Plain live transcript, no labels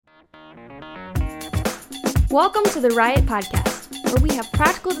Welcome to the Riot Podcast, where we have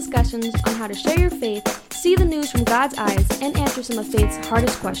practical discussions on how to share your faith, see the news from God's eyes, and answer some of faith's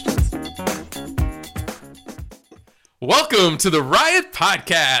hardest questions. Welcome to the Riot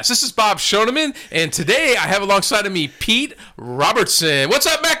Podcast. This is Bob Shoneman, and today I have alongside of me Pete Robertson. What's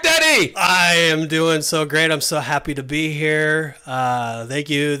up, Mac Daddy? I am doing so great. I'm so happy to be here. Thank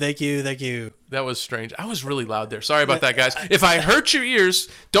you. That was strange. I was really loud there. Sorry about that, guys. If I hurt your ears,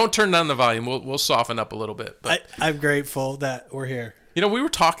 don't turn down the volume. We'll soften up a little bit. But I'm grateful that we're here. you know, we were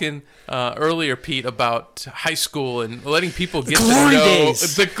talking earlier, Pete, about high school and letting people get to glory know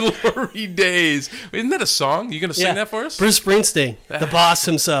days. the glory days. Isn't that a song? You going to sing that for us? Bruce Springsteen, the boss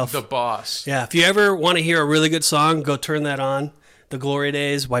himself. The boss. Yeah, if you ever want to hear a really good song, go turn that on. The Glory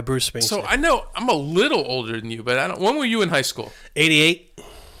Days by Bruce Springsteen. So I know I'm a little older than you, but when were you in high school? 88.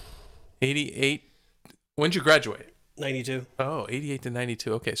 88. When'd you graduate? 92. Oh, 88 to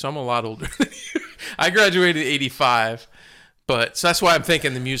 92. Okay, so I'm a lot older than you. I graduated 85, so that's why I'm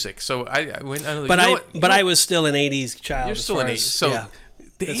thinking the music. So I was still an 80s child. You're still an 80s. So yeah,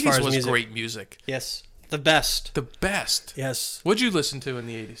 the as far 80s as was music. great music. Yes, the best. The best. Yes. What'd you listen to in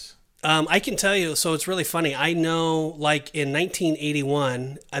the 80s? I can tell you, so it's really funny. I know, like, in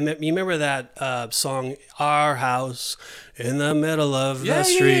 1981, you remember that song, Our House in the Middle of the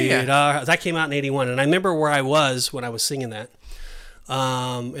Street? Yeah. That came out in 81, and I remember where I was when I was singing that.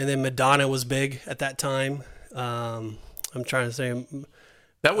 And then Madonna was big at that time. I'm trying to say...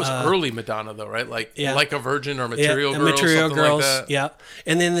 That was early Madonna, though, right? Like a Virgin or Material Girls, Material something Girls, like that. yeah.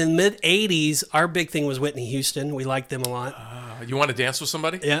 And then in the mid-'80s, our big thing was Whitney Houston. We liked them a lot. You want to dance with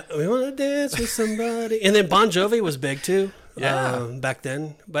somebody? Yeah, we want to dance with somebody. And then Bon Jovi was big too. Yeah. Back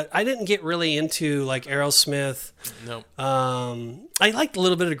then. But I didn't get really into like Aerosmith. No. I liked a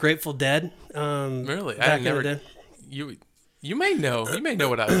little bit of Grateful Dead. Really? Back in the day. You may know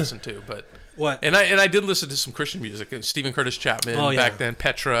what I listened to, but What? And I did listen to some Christian music. Stephen Curtis Chapman back then,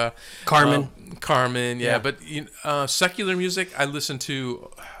 Petra, Carmen, yeah. But secular music, I listened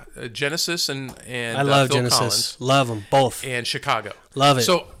to Genesis and I love Phil Genesis. Collins, love them both. and Chicago. Love it.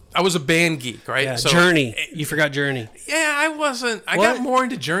 So I was a band geek, right? Yeah, So, Journey. You forgot Journey. Yeah, I wasn't. I What? got more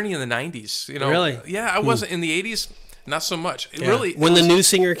into Journey in the '90s. You know, Really? Yeah, I wasn't in the '80s. Not so much. Yeah. Really, When the new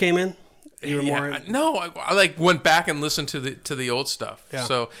singer came in, you were more. No, I like went back and listened to the old stuff. Yeah.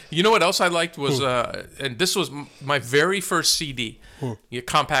 So you know what else I liked was and this was my very first CD,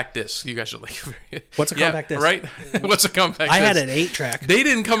 compact disc. You guys are like, What's a compact disc? Right? What's a compact I disc? had an 8-track. They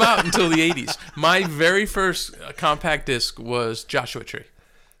didn't come out until the '80s. My very first compact disc was Joshua Tree,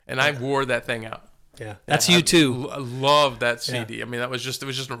 and I wore that thing out. Yeah, that's you too. I love that CD. Yeah. I mean, it was just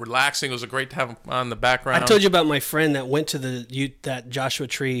relaxing. It was great to have on the background. I told you about my friend that went to that Joshua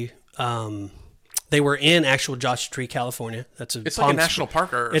Tree. They were in actual Joshua Tree, California. It's like a national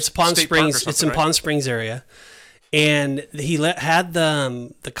park or it's Palm state park or Springs. something, It's in right? Palm Springs area, and he had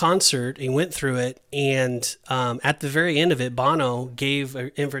the concert. He went through it, and at the very end of it, Bono gave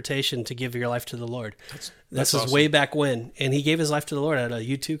an invitation to give your life to the Lord. This was awesome. way back when, and he gave his life to the Lord at a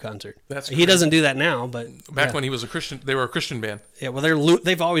U2 concert. He He doesn't do that now, but Back when he was a Christian, they were a Christian band. yeah, well,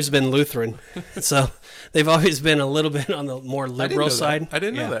 they've always been Lutheran, so they've always been a little bit on the more liberal side. I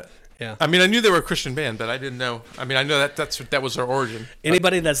didn't know that. Yeah. I mean, I knew they were a Christian band, but I didn't know. I mean, I know that was their origin.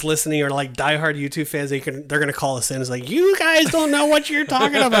 Anybody that's listening or like diehard YouTube fans, they're going to call us in. It's like, you guys don't know what you're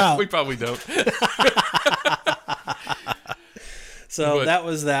talking about. We probably don't. So that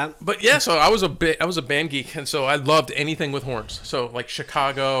was that. But yeah, so I was a band geek, and so I loved anything with horns. So like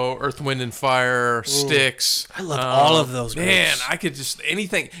Chicago, Earth, Wind and Fire, Styx. I loved all of those groups. Man, I could just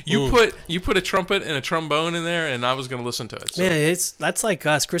anything. You put a trumpet and a trombone in there, and I was going to listen to it. So. Man, that's like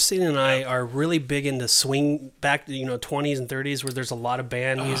us. Christine and I are really big into swing back to 20s and 30s where there's a lot of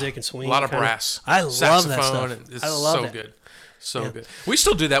band music and swing. A lot of brass. I love that stuff. It's I love so it. good. So good. We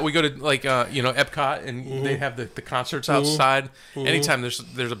still do that. We go to like Epcot, and they have the concerts outside. Anytime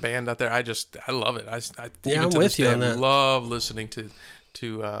there's a band out there, I love it. I'm with you on that. Love listening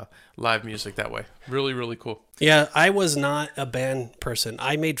to live music that way. Really, really cool. Yeah, I was not a band person.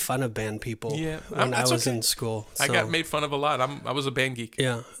 I made fun of band people when I was okay. in school. I got made fun of a lot. I was a band geek.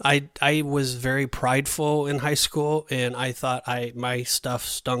 Yeah, I was very prideful in high school, and I thought my stuff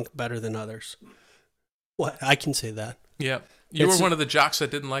stunk better than others. What? I can say that. Yeah. You were one of the jocks that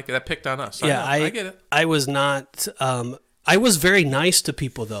didn't like it, that picked on us. Yeah, I get it. I was not. I was very nice to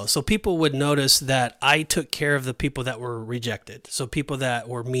people, though. So people would notice that I took care of the people that were rejected. So people that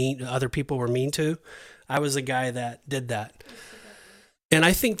were mean, other people were mean to. I was the guy that did that. And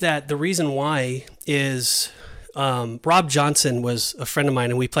I think that the reason why is Rob Johnson was a friend of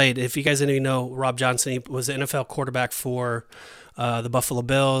mine, and we played. If you guys didn't even know Rob Johnson, he was the NFL quarterback for the Buffalo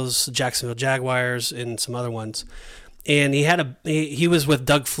Bills, Jacksonville Jaguars, and some other ones. And he was with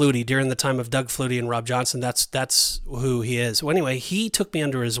Doug Flutie during the time of Doug Flutie and Rob Johnson. That's who he is. Well, anyway, he took me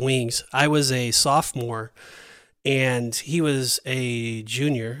under his wings. I was a sophomore, and he was a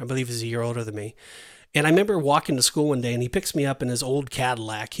junior. I believe he's a year older than me. And I remember walking to school one day, and he picks me up in his old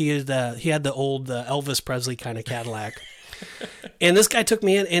Cadillac. He had the old Elvis Presley kind of Cadillac. And this guy took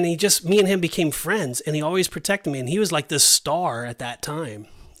me in, and me and him became friends, and he always protected me. And he was like this star at that time.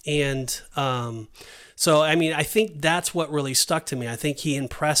 And so, I mean, I think that's what really stuck to me. I think he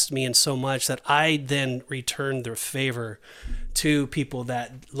impressed me in so much that I then returned the favor to people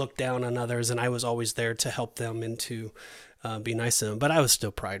that looked down on others, and I was always there to help them and to be nice to them. But I was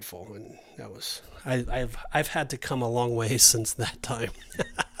still prideful, and I've had to come a long way since that time.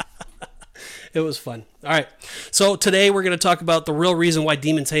 It was fun. All right, so today we're going to talk about the real reason why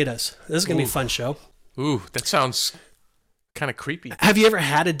demons hate us. This is going to be a fun show. Ooh, that sounds kind of creepy. Have you ever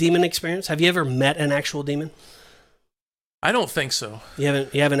had a demon experience? Have you ever met an actual demon? I don't think so. You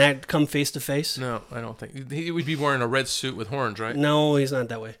haven't come face to face? No, I don't think. He would be wearing a red suit with horns, right? No, he's not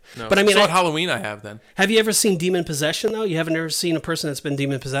that way. No. But I mean, so at Halloween I have then. Have you ever seen demon possession though? You haven't ever seen a person that's been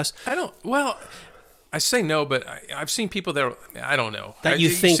demon possessed? Well, I say no, but I've seen people that I don't know. That you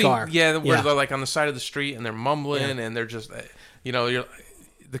think are. Yeah, where they're like on the side of the street and they're mumbling and they're just, the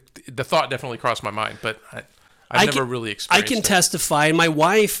thought definitely crossed my mind, but I've never really experienced it. I can testify, and my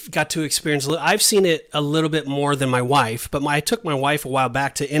wife got to experience it. I've seen it a little bit more than my wife, but I took my wife a while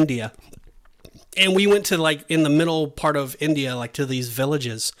back to India, and we went to like in the middle part of India, like to these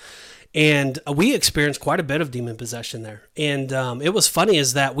villages, and we experienced quite a bit of demon possession there. And it was funny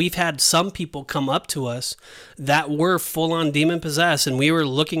is that we've had some people come up to us that were full-on demon possessed, and we were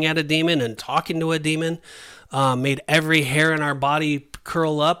looking at a demon and talking to a demon, made every hair in our body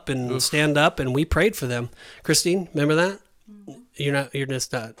curl up and stand up, and we prayed for them. Christine, remember that? You're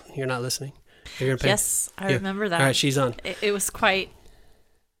not listening. Yes, I remember that. All right, she's on. It was quite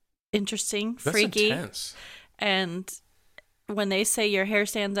interesting, freaky. That's intense. And when they say your hair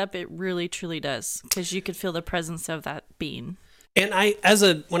stands up, it really truly does, because you could feel the presence of that being. And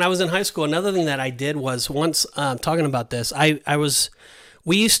when I was in high school, another thing that I did was once talking about this, they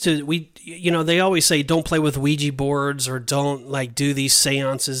always say don't play with Ouija boards or don't like do these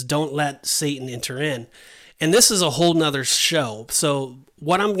seances, don't let Satan enter in. And this is a whole nother show. So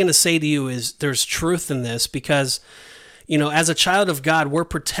what I'm going to say to you is there's truth in this because, as a child of God, we're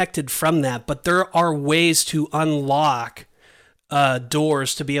protected from that, but there are ways to unlock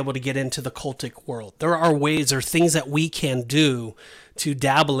doors to be able to get into the cultic world. There are ways or things that we can do to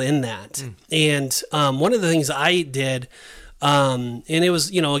dabble in that. And one of the things I did, and it was,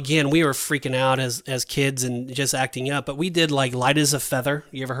 again, we were freaking out as kids and just acting up, but we did like light as a feather.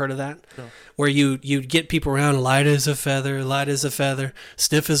 You ever heard of that? No. Where you'd get people around light as a feather,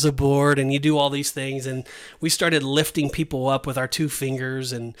 stiff as a board, and you do all these things. And we started lifting people up with our two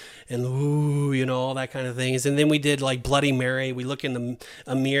fingers and ooh, all that kind of things. And then we did like Bloody Mary. We look in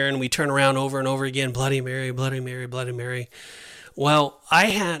a mirror and we turn around over and over again, Bloody Mary, Bloody Mary, Bloody Mary. Well,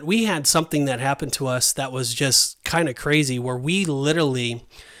 we had something that happened to us that was just kind of crazy, where we literally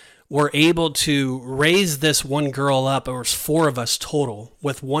were able to raise this one girl up. There was 4 of us total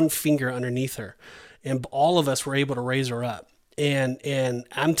with one finger underneath her, and all of us were able to raise her up. And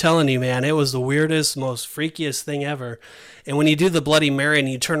I'm telling you, man, it was the weirdest, most freakiest thing ever. And when you do the Bloody Mary and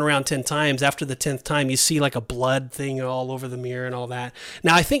you turn around 10 times, after the 10th time, you see like a blood thing all over the mirror and all that.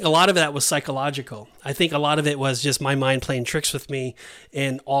 Now, I think a lot of that was psychological. I think a lot of it was just my mind playing tricks with me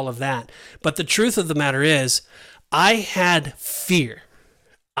and all of that. But the truth of the matter is, I had fear.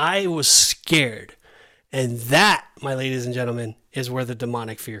 I was scared. And that, my ladies and gentlemen, is where the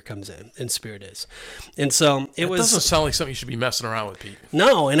demonic fear comes in and spirit is. And so it doesn't sound like something you should be messing around with, Pete.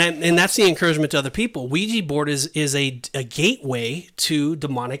 No, and that's the encouragement to other people. Ouija board is a gateway to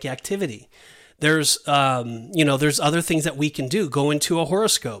demonic activity. There's there's other things that we can do. Go into a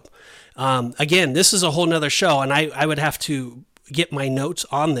horoscope. Again, this is a whole nother show, and I would have to get my notes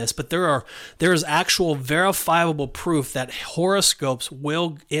on this, but there is actual verifiable proof that horoscopes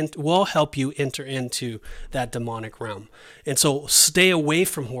will help you enter into that demonic realm. And so stay away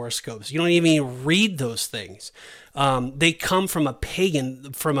from horoscopes. You don't even read those things. They come from a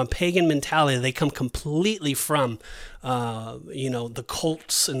pagan mentality. They come completely from the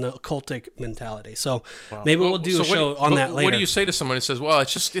cults and the occultic mentality. So maybe we'll do a show on that later. What do you say to someone who says, "Well,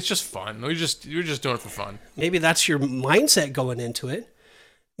 it's just fun. You're just doing it for fun"? Maybe that's your mindset going into it.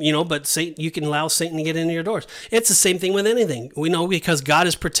 But Satan, you can allow Satan to get into your doors. It's the same thing with anything. We know because God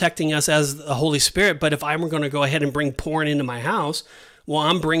is protecting us as the Holy Spirit. But if I'm going to go ahead and bring porn into my house, well,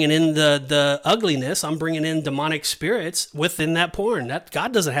 I'm bringing in the ugliness. I'm bringing in demonic spirits within that porn. That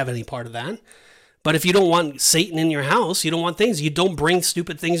God doesn't have any part of that. But if you don't want Satan in your house, you don't want things. You don't bring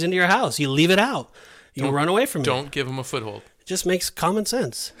stupid things into your house. You leave it out. You run away from it. Don't give him a foothold. It just makes common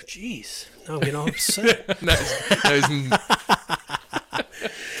sense. Jeez. Now I'm getting all upset.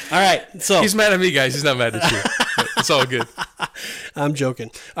 All right. So he's mad at me, guys. He's not mad at you. It's all good. I'm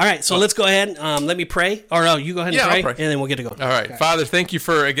joking. All right, so let's go ahead. Let me pray. Or no, you go ahead and pray, I'll pray, and then we'll get to go. All right. Father, thank you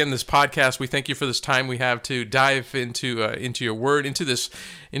for, again, this podcast. We thank you for this time we have to dive into your word, into this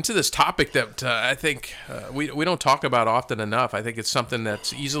topic that I think we don't talk about often enough. I think it's something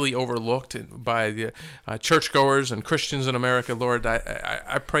that's easily overlooked by the churchgoers and Christians in America. Lord,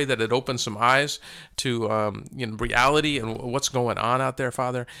 I pray that it opens some eyes to reality and what's going on out there,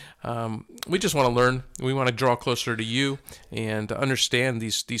 Father. We just want to learn. We want to draw closer to you and understand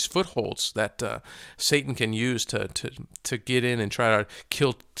these footholds that Satan can use to get in and try to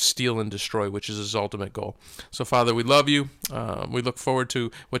kill, steal, and destroy, which is his ultimate goal. So, Father, we love you. We look forward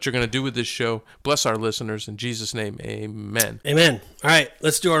to what you're going to do with this show. Bless our listeners. In Jesus' name, amen. Amen. All right,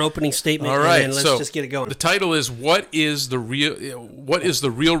 let's do our opening statement. All right, and let's just get it going. The title is "What is the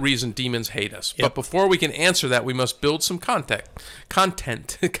real reason demons hate us?" Yep. But before we can answer that, we must build some context.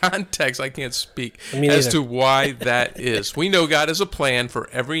 I can't speak as to why that is. We know God has a plan for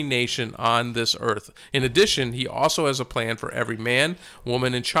every nation on this earth. In addition, He also has a plan for every man,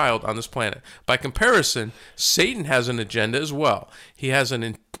 woman, and child on this planet. By comparison, Satan has an agenda as well. He has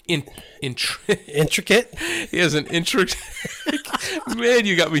an intricate. He has an intricate. Man,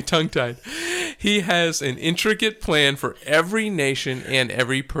 you got me tongue-tied. He has an intricate plan for every nation and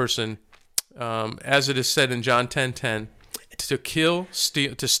every person, as it is said in John 10:10,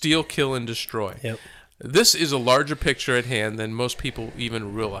 to steal, kill, and destroy. Yep. This is a larger picture at hand than most people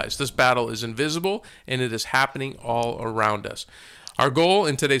even realize. This battle is invisible, and it is happening all around us. Our goal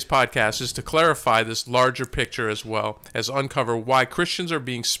in today's podcast is to clarify this larger picture as well as uncover why Christians are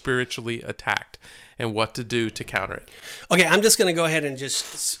being spiritually attacked and what to do to counter it. Okay, I'm just going to go ahead and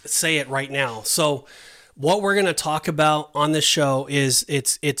just say it right now. So what we're going to talk about on this show is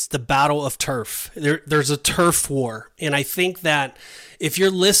it's the battle of turf. There's a turf war. And I think that if you're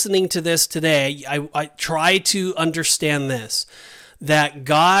listening to this today, I try to understand this, that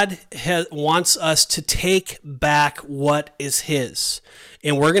God wants us to take back what is His.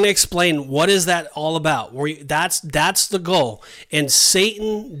 And we're going to explain what is that all about. That's the goal. And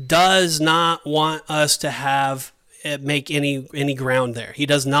Satan does not want us to make any ground there. He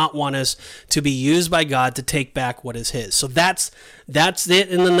does not want us to be used by God to take back what is His. So that's it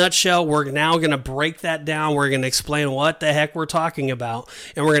in the nutshell. We're now going to break that down. We're going to explain what the heck we're talking about,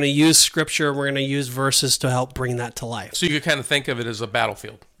 and we're going to use scripture. We're going to use verses to help bring that to life. So you could kind of think of it as a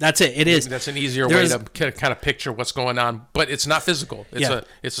battlefield. That's it. It is. That's an easier way to kind of picture what's going on, but it's not physical.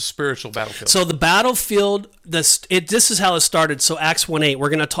 It's a spiritual battlefield. So the battlefield, this is how it started. So Acts 1:8, we're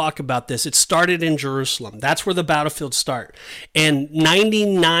going to talk about this. It started in Jerusalem. That's where the battlefield started. And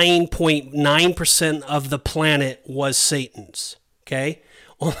 99.9% of the planet was Satan's. Okay?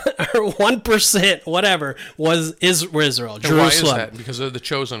 Or 1%, whatever, was Israel, Jerusalem. Why is that? Because they're the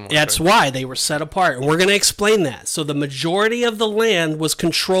chosen ones. That's why they were set apart. And we're going to explain that. So the majority of the land was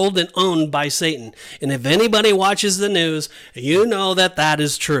controlled and owned by Satan. And if anybody watches the news, you know that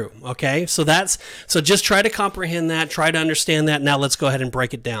is true. Okay? So just try to comprehend that, try to understand that. Now let's go ahead and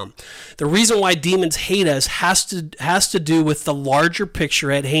break it down. The reason why demons hate us has to do with the larger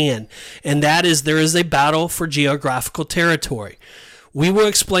picture at hand. And that is there is a battle for geographical territory. We will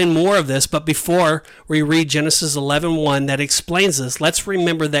explain more of this, but before we read Genesis 11:1 that explains this, let's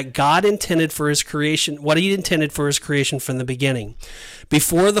remember that God intended for His creation, what He intended for His creation from the beginning.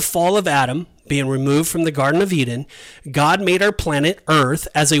 Before the fall of Adam, being removed from the Garden of Eden, God made our planet Earth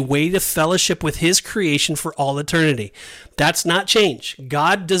as a way to fellowship with His creation for all eternity. That's not changed.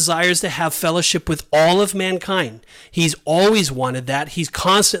 God desires to have fellowship with all of mankind. He's always wanted that. He's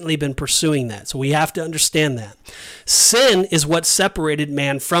constantly been pursuing that. So we have to understand that. Sin is what separated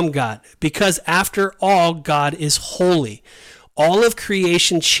man from God, because after all, God is holy. All of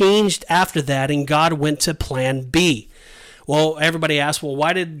creation changed after that, and God went to plan B. Well, everybody asks, well,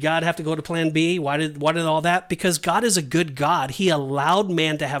 why did God have to go to plan B? Why did all that? Because God is a good God. He allowed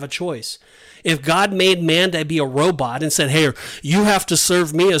man to have a choice. If God made man to be a robot and said, hey, you have to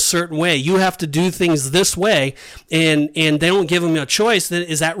serve me a certain way, you have to do things this way, and they don't give him a choice, then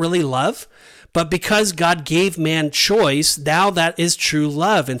is that really love? But because God gave man choice, now that is true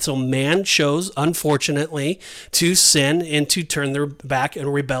love. And so man chose, unfortunately, to sin and to turn their back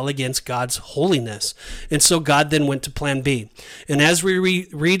and rebel against God's holiness. And so God then went to plan B. And as we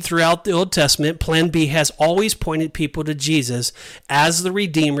read throughout the Old Testament, plan B has always pointed people to Jesus as the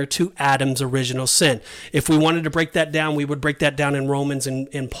Redeemer to Adam's original sin. If we wanted to break that down, we would break that down in Romans,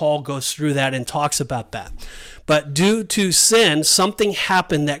 and Paul goes through that and talks about that. But due to sin, something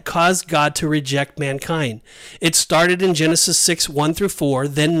happened that caused God to reject mankind. It started in Genesis 6, 1 through 4,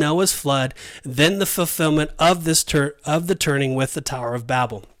 then Noah's flood, then the fulfillment of the turning with the Tower of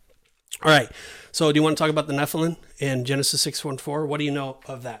Babel. All right, so do you want to talk about the Nephilim in Genesis 6, 1 4? What do you know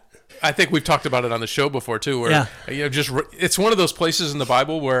of that? I think we've talked about it on the show before too, where it's one of those places in the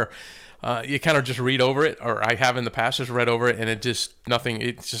Bible where you kind of just read over it, or I have in the past just read over it, and it just nothing.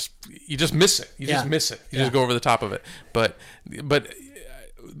 It's just you just miss it. You just miss it. You just go over the top of it. But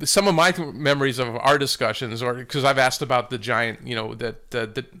some of my memories of our discussions, or because I've asked about the giant,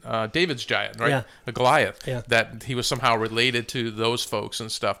 that David's giant, right, the Goliath, that he was somehow related to those folks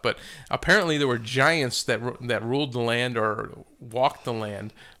and stuff. But apparently there were giants that ruled the land or walked the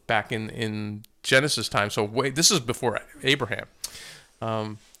land back in Genesis time. So this is before Abraham.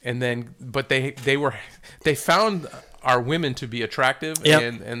 And then, but they found our women to be attractive,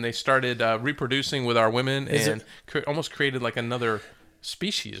 and they started reproducing with our women, almost created like another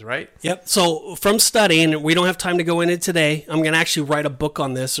species, right? Yep. So from study, and we don't have time to go into it today, I'm going to actually write a book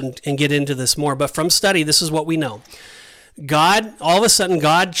on this and get into this more. But from study, this is what we know. All of a sudden,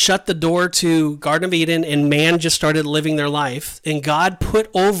 God shut the door to Garden of Eden, and man just started living their life. And God put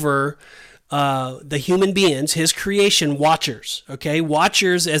over the human beings, his creation, watchers. Okay,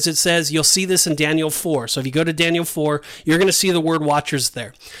 watchers, as it says, you'll see this in Daniel 4. So if you go to Daniel 4, you're going to see the word watchers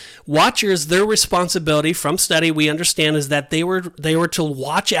there. Watchers, their responsibility from study, we understand, is that they were to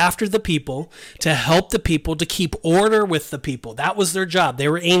watch after the people, to help the people, to keep order with the people. That was their job. They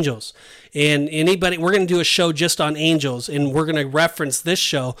were angels. And we're going to do a show just on angels, and we're going to reference this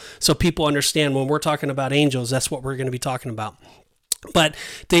show so people understand when we're talking about angels, that's what we're going to be talking about. But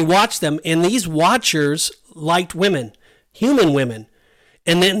they watched them, and these watchers liked women, human women.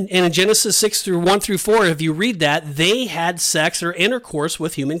 And then in Genesis 6 through 1 through 4, if you read that, they had sex or intercourse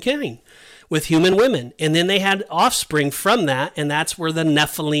with humankind, with human women. And then they had offspring from that, and that's where the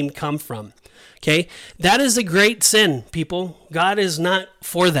Nephilim come from. Okay, that is a great sin, people. God is not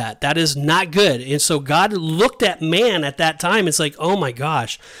for that. That is not good. And so God looked at man at that time. It's like, oh my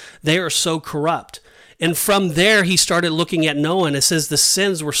gosh, they are so corrupt. And from there, he started looking at Noah, and it says the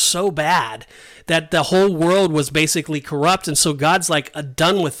sins were so bad that the whole world was basically corrupt. And so God's like,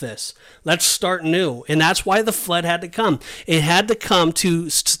 done with this. Let's start new. And that's why the flood had to come. It had to come to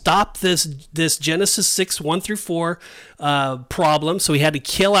stop this Genesis 6, 1 through 4 problem. So he had to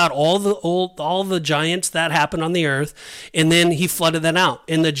kill out all the giants that happened on the earth. And then he flooded that out.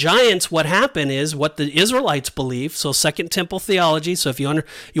 And the giants, what happened is what the Israelites believed. So Second Temple theology. So if you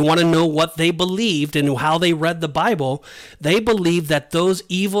want to know what they believed and how they read the Bible, they believed that those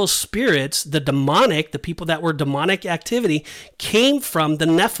evil spirits, the demonic, the people that were demonic activity, came from the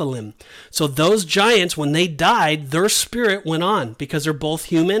Nephilim. So those giants, when they died, their spirit went on because they're both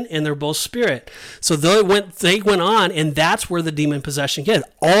human and they're both spirit. So they went on, and that's where the demon possession came.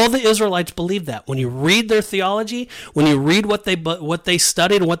 All the Israelites believed that. When you read their theology, when you read what they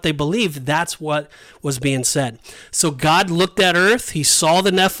studied and what they believed, that's what was being said. So God looked at earth. He saw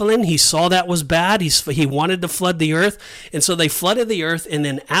the Nephilim. He saw that was bad. He wanted to flood the earth. And so they flooded the earth. And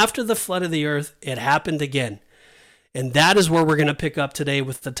then after the flood of the earth, it happened again. And that is where we're going to pick up today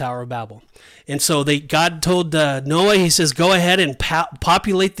with the Tower of Babel. And so God told Noah, he says, go ahead and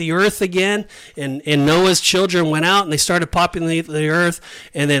populate the earth again. And Noah's children went out and they started populating the earth.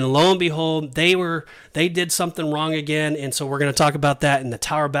 And then lo and behold, they did something wrong again. And so we're going to talk about that in the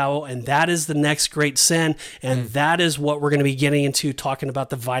Tower of Babel. And that is the next great sin. And that is what we're going to be getting into, talking about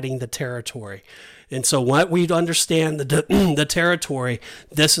dividing the territory. And so what we understand, the territory,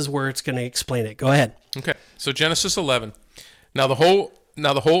 this is where it's going to explain it. Go ahead. Okay, so Genesis 11. Now the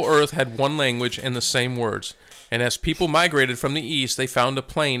whole earth had one language and the same words. And as people migrated from the east, they found a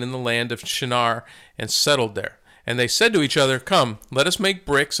plain in the land of Shinar and settled there. And they said to each other, come, let us make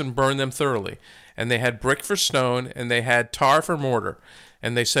bricks and burn them thoroughly. And they had brick for stone, and they had tar for mortar.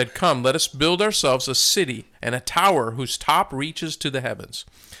 And they said, come, let us build ourselves a city and a tower whose top reaches to the heavens.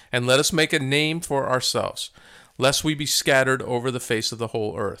 And let us make a name for ourselves, lest we be scattered over the face of the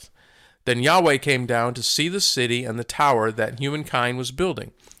whole earth. Then Yahweh came down to see the city and the tower that humankind was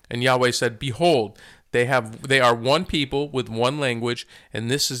building. And Yahweh said, behold, they are one people with one language, and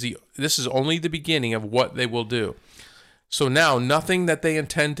this is only the beginning of what they will do. So now nothing that they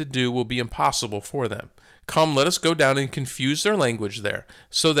intend to do will be impossible for them. Come, let us go down and confuse their language there,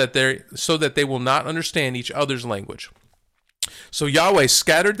 so that they will not understand each other's language. So Yahweh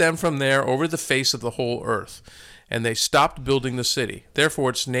scattered them from there over the face of the whole earth, and they stopped building the city.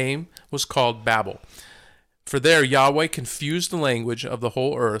 Therefore its name was called Babel. For there Yahweh confused the language of the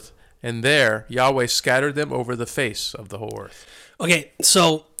whole earth, and there Yahweh scattered them over the face of the whole earth. Okay,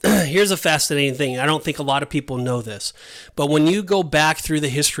 so here's a fascinating thing. I don't think a lot of people know this, but when you go back through the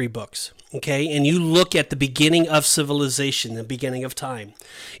history books, okay, and you look at the beginning of civilization, the beginning of time,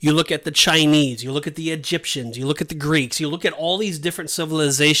 you look at the Chinese, you look at the Egyptians, you look at the Greeks, you look at all these different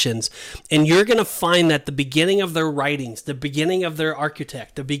civilizations, and you're going to find that the beginning of their writings, the beginning of their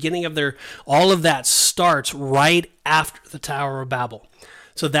architect, the beginning of their, all of that starts right after the Tower of Babel.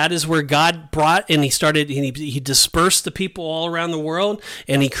 So that is where God brought, and he dispersed the people all around the world,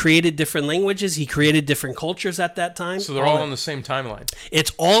 and he created different languages. He created different cultures at that time. So they're all on the same timeline.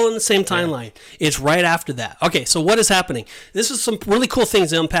 It's all in the same timeline. Yeah. It's right after that. Okay, so what is happening? This is some really cool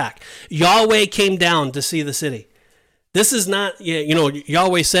things to unpack. Yahweh came down to see the city. This is not,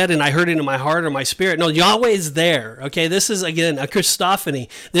 Yahweh said, and I heard it in my heart or my spirit. No, Yahweh is there. Okay, this is, again, a Christophany.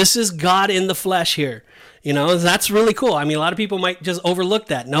 This is God in the flesh here. That's really cool. I mean, a lot of people might just overlook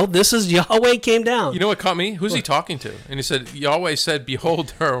that. No, this is Yahweh came down. You know what caught me? Who's he talking to? And he said, Yahweh said,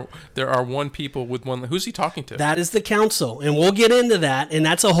 behold, there are one people with one. Who's he talking to? That is the council. And we'll get into that. And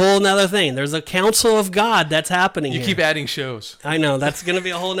that's a whole nother thing. There's a council of God that's happening here. You keep adding shows. I know. That's going to be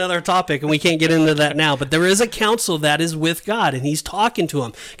a whole nother topic. And we can't get into that now. But there is a council that is with God. And he's talking to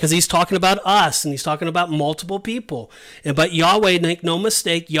him. Because he's talking about us. And he's talking about multiple people. But Yahweh, make no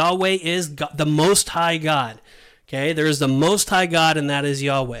mistake, Yahweh is God, the Most High God. Okay, there is the Most High God, and that is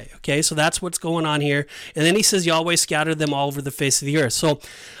Yahweh. Okay, so that's what's going on here. And then he says Yahweh scattered them all over the face of the earth. So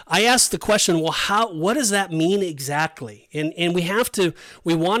I asked the question, well, what does that mean exactly? And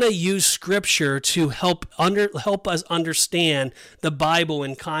we want to use Scripture to help us understand the Bible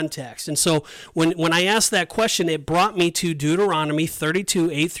in context. And so when I asked that question, it brought me to Deuteronomy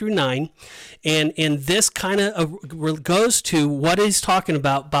 32, 8 through 9. And this kind of goes to what he's talking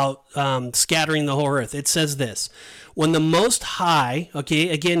about scattering the whole earth. It says this: when the Most High, okay,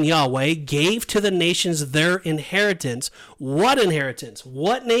 again, Yahweh, gave to the nations their inheritance. What inheritance?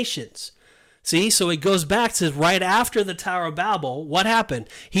 What nations? See, so it goes back to right after the Tower of Babel. What happened?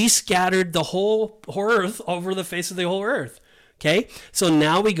 He scattered the whole earth over the face of the whole earth. Okay, so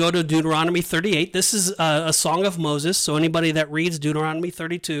now we go to Deuteronomy 38. This is a song of Moses. So anybody that reads Deuteronomy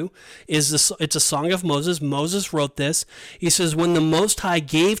 32, it's a song of Moses. Moses wrote this. He says, when the Most High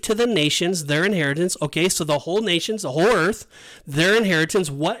gave to the nations their inheritance. Okay, so the whole nations, the whole earth, their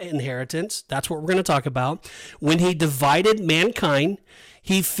inheritance. What inheritance? That's what we're going to talk about. When he divided mankind,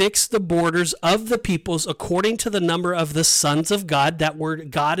 he fixed the borders of the peoples according to the number of the sons of God. That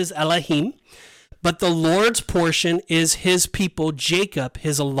word God is Elohim. But the Lord's portion is his people, Jacob,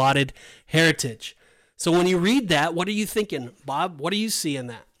 his allotted heritage. So when you read that, what are you thinking, Bob? What do you see in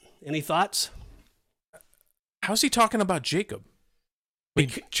that? Any thoughts? How's he talking about Jacob? I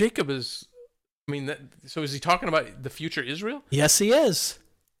mean, Jacob is, so is he talking about the future Israel? Yes, he is.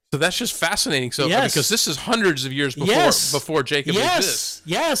 So that's just fascinating. So yes. Because this is hundreds of years before Jacob exists.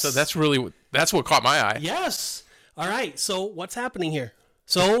 Yes. So that's what caught my eye. Yes. All right. So what's happening here?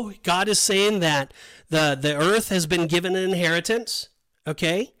 So God is saying that the earth has been given an inheritance,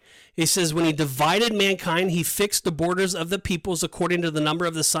 okay? He says when he divided mankind, he fixed the borders of the peoples according to the number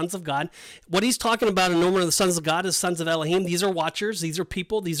of the sons of God. What he's talking about in the number of the sons of God is sons of Elohim. These are watchers. These are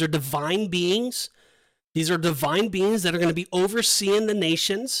people. These are divine beings. These are divine beings that are going to be overseeing the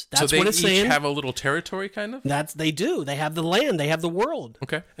nations. That's what it's saying. So they each have a little territory, kind of? They do. They have the land. They have the world.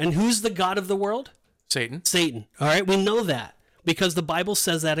 Okay. And who's the God of the world? Satan. All right, we know that, because the Bible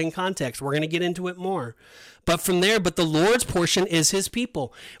says that in context. We're going to get into it more. But from there, the Lord's portion is his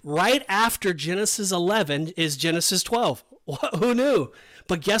people. Right after Genesis 11 is Genesis 12. Who knew?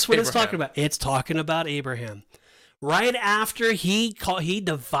 But guess what it's talking about? It's talking about Abraham. Right after he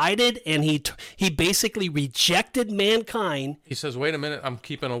divided and he basically rejected mankind. He says, wait a minute, I'm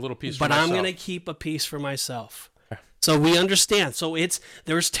keeping a little piece for myself. But I'm going to keep a piece for myself. So we understand. So it's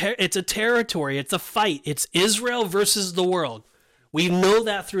a territory. It's a fight. It's Israel versus the world. We know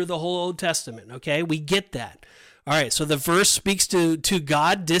that through the whole Old Testament, okay? We get that. All right, so the verse speaks to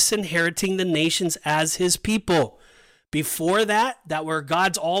God disinheriting the nations as his people. Before that were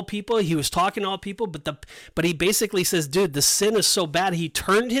God's all people. He was talking to all people, but he basically says, dude, the sin is so bad. He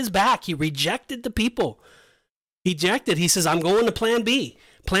turned his back. He rejected the people. He says, I'm going to plan B.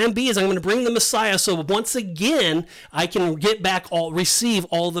 Plan B is I'm going to bring the Messiah, so once again, I can get back receive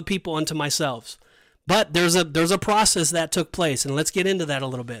all the people unto myself. But there's a process that took place, and let's get into that a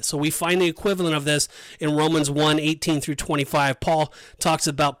little bit. So we find the equivalent of this in Romans 1:18 through 25. Paul talks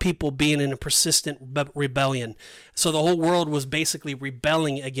about people being in a persistent rebellion. So the whole world was basically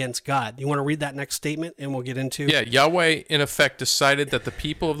rebelling against God. You want to read that next statement, and we'll get into... Yeah, Yahweh, in effect, decided that the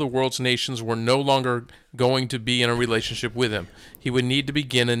people of the world's nations were no longer going to be in a relationship with him. He would need to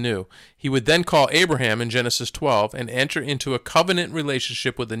begin anew. He would then call Abraham in Genesis 12 and enter into a covenant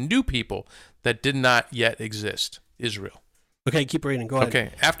relationship with a new people that did not yet exist, Israel. Okay, keep reading. Go ahead.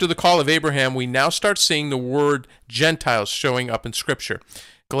 Okay, after the call of Abraham, we now start seeing the word Gentiles showing up in Scripture.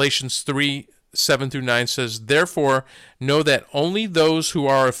 Galatians 3:7-9 says, "Therefore, know that only those who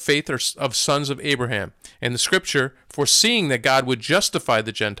are of faith are of sons of Abraham. And the Scripture, foreseeing that God would justify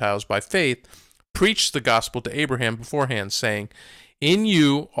the Gentiles by faith, preached the gospel to Abraham beforehand, saying, 'In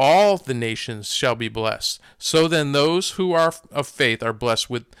you all the nations shall be blessed.' So then those who are of faith are blessed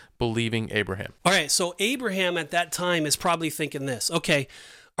with believing Abraham." All right, so Abraham at that time is probably thinking this. Okay,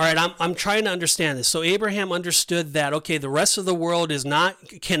 all right, I'm trying to understand this. So Abraham understood that, okay, the rest of the world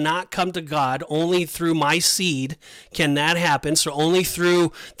cannot come to God. Only through my seed can that happen. So only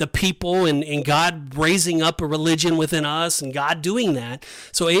through the people and God raising up a religion within us and God doing that.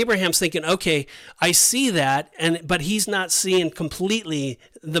 So Abraham's thinking, okay, I see that, but he's not seeing completely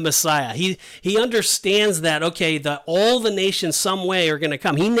the Messiah. He understands that, okay, all the nations some way are going to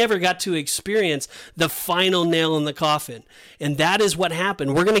come. He never got to experience the final nail in the coffin. And that is what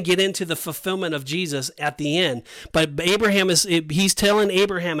happened. We're going to get into the fulfillment of Jesus at the end. But he's telling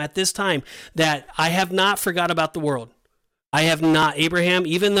Abraham at this time that I have not forgot about the world. I have not. Abraham,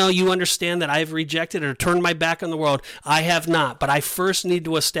 even though you understand that I've rejected or turned my back on the world, I have not. But I first need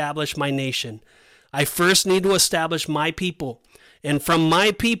to establish my nation. I first need to establish my people. And from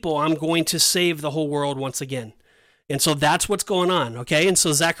my people, I'm going to save the whole world once again. And so that's what's going on, okay? And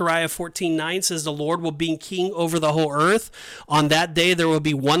so Zechariah 14:9 says, the Lord will be king over the whole earth. On that day, there will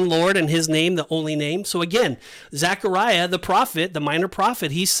be one Lord, and his name, the only name. So again, Zechariah, the prophet, the minor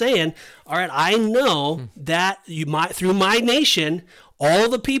prophet, he's saying, all right, I know that through my nation, all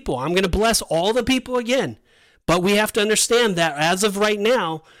the people, I'm going to bless all the people again. But we have to understand that as of right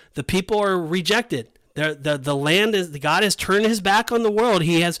now, the people are rejected. The land is, God has turned his back on the world.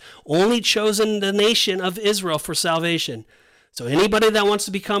 He has only chosen the nation of Israel for salvation. So anybody that wants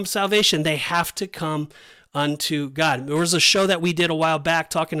to become salvation, they have to come unto God. There was a show that we did a while back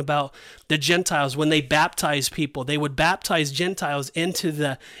talking about the Gentiles. When they baptized people, they would baptize Gentiles into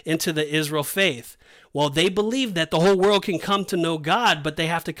the Israel faith. Well, they believe that the whole world can come to know God, but they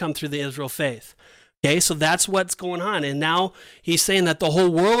have to come through the Israel faith. Okay, so that's what's going on. And now he's saying that the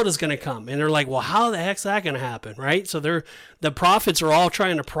whole world is going to come. And they're like, well, how the heck's that going to happen, right? So the prophets are all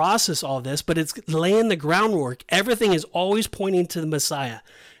trying to process all this, but it's laying the groundwork. Everything is always pointing to the Messiah.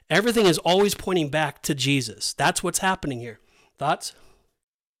 Everything is always pointing back to Jesus. That's what's happening here. Thoughts?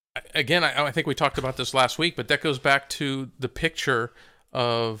 Again, I think we talked about this last week, but that goes back to the picture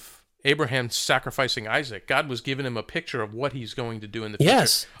of Abraham sacrificing Isaac. God was giving him a picture of what he's going to do in the future.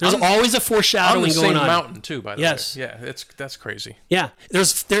 Yes, there's always a foreshadowing going on. On the same mountain too, by the way. Yes. Yeah, that's crazy. Yeah,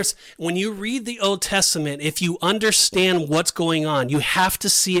 there's when you read the Old Testament, if you understand what's going on, you have to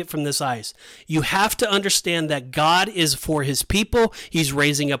see it from this eyes. You have to understand that God is for his people. He's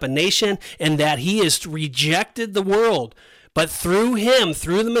raising up a nation, and that he has rejected the world. But through him,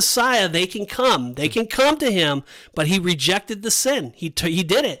 through the Messiah, they can come. They can come to him, but he rejected the sin. He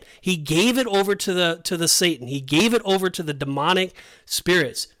did it. He gave it over to the Satan. He gave it over to the demonic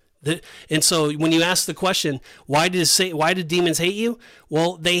spirits. And so when you ask the question, why did demons hate you?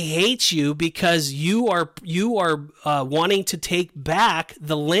 Well, they hate you because you are wanting to take back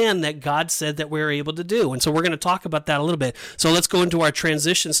the land that God said that we're able to do. And so we're going to talk about that a little bit. So let's go into our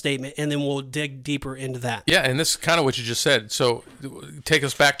transition statement, and then we'll dig deeper into that. Yeah, and this is kind of what you just said. So take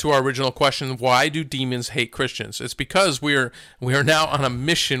us back to our original question, why do demons hate Christians? It's because we are now on a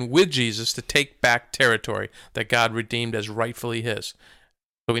mission with Jesus to take back territory that God redeemed as rightfully his.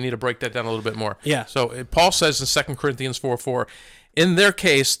 So we need to break that down a little bit more. Yeah. So Paul says in 2 Corinthians 4:4, in their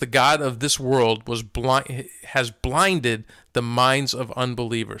case, the God of this world has blinded the minds of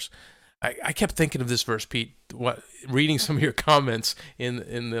unbelievers. I kept thinking of this verse, Pete, reading some of your comments in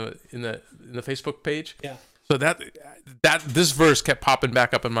the Facebook page. Yeah. So that this verse kept popping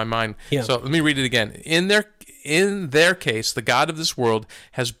back up in my mind. Yeah. So let me read it again. In their case, the God of this world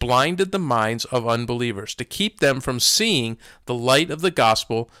has blinded the minds of unbelievers to keep them from seeing the light of the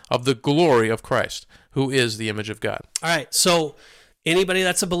gospel of the glory of Christ, who is the image of God. All right. So anybody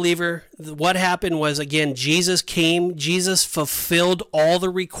that's a believer, what happened was, again, Jesus came. Jesus fulfilled all the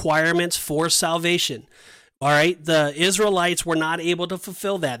requirements for salvation. All right, the Israelites were not able to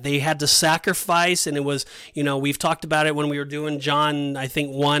fulfill that. They had to sacrifice, and it was, we've talked about it when we were doing John, I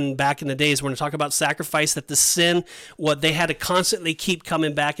think, 1 back in the days. We're going to talk about sacrifice, that the sin, what they had to constantly keep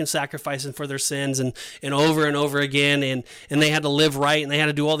coming back and sacrificing for their sins and over again, and they had to live right, and they had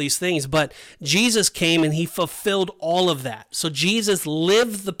to do all these things. But Jesus came, and he fulfilled all of that. So Jesus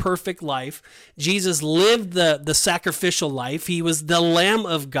lived the perfect life. Jesus lived the sacrificial life. He was the Lamb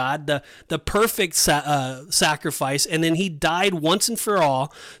of God, the perfect sacrifice, and then he died once and for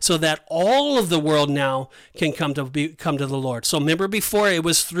all, so that all of the world now can come to the Lord. So remember, before it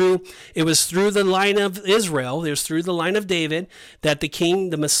was through the line of Israel, it was through the line of David that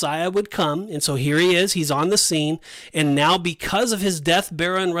the Messiah would come, and so here he is. He's on the scene, and now because of his death,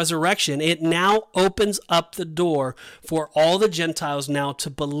 burial, and resurrection, it now opens up the door for all the Gentiles now to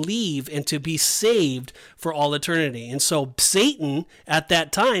believe and to be saved for all eternity. And so Satan at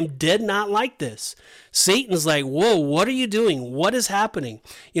that time did not like this. Satan's like, whoa, what are you doing? What is happening?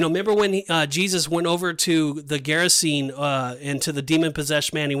 Remember when Jesus went over to the Gerasene and to the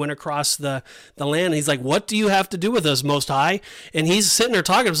demon-possessed man, he went across the land, and he's like, what do you have to do with us, Most High? And he's sitting there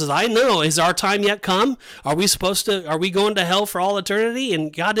talking to him, says, I know, is our time yet come? Are we going to hell for all eternity?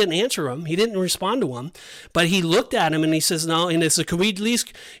 And God didn't answer him. He didn't respond to him. But he looked at him, and he says, no, and he said, can we at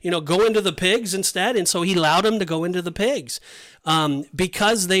least, go into the pigs instead? And so he allowed him to go into the pigs.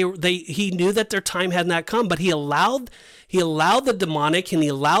 Because he knew that their time had not come, but he allowed the demonic, and he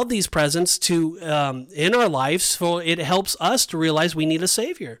allowed these presence to in our lives, so it helps us to realize we need a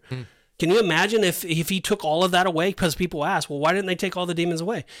Savior. Can you imagine if he took all of that away? Because people ask, well, why didn't they take all the demons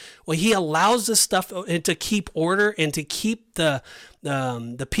away? Well, he allows this stuff to keep order and to keep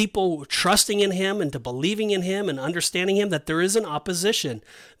the people trusting in him and to believing in him and understanding him, that there is an opposition.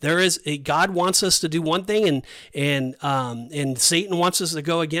 God wants us to do one thing, and Satan wants us to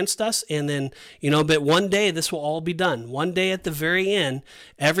go against us. And then, but one day this will all be done. One day at the very end,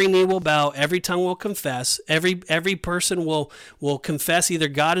 every knee will bow, every tongue will confess, every person will confess either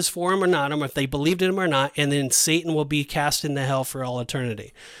God is for him or not, or if they believed in him or not, and then Satan will be cast into hell for all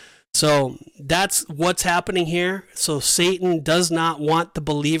eternity. So that's what's happening here. So Satan does not want the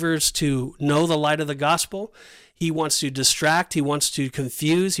believers to know the light of the gospel. He wants to distract. He wants to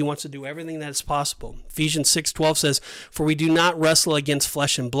confuse. He wants to do everything that is possible. Ephesians 6:12 says, for we do not wrestle against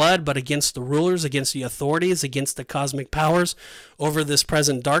flesh and blood, but against the rulers, against the authorities, against the cosmic powers over this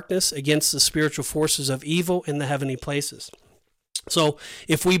present darkness, against the spiritual forces of evil in the heavenly places. So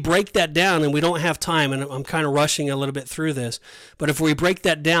if we break that down, and we don't have time, and I'm kind of rushing a little bit through this, but if we break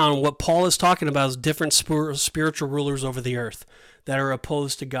that down, what Paul is talking about is different spiritual rulers over the earth that are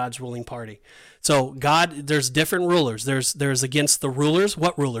opposed to God's ruling party. So there's different rulers. There's against the rulers.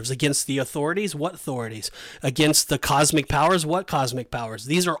 What rulers? Against the authorities. What authorities? Against the cosmic powers. What cosmic powers?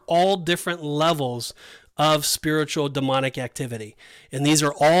 These are all different levels of spiritual demonic activity. And these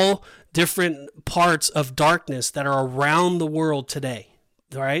are all different parts of darkness that are around the world today.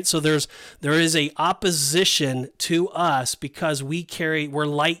 All right, so there is a opposition to us because we're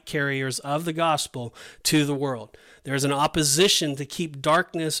light carriers of the gospel to the world. There's an opposition to keep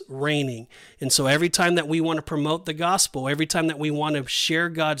darkness reigning. And so every time that we want to promote the gospel, every time that we want to share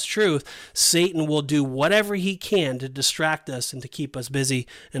God's truth, Satan will do whatever he can to distract us and to keep us busy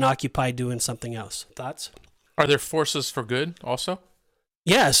and occupied doing something else. Thoughts? Are there forces for good also?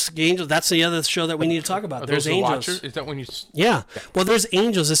 Yes, angels. That's the other show that we need to talk about. There's angels. Is that when you? Yeah. Well, there's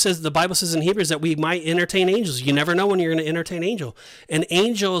angels. The Bible says in Hebrews that we might entertain angels. You never know when you're going to entertain an angel. An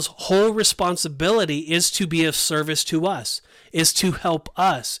angel's whole responsibility is to be of service to us, is to help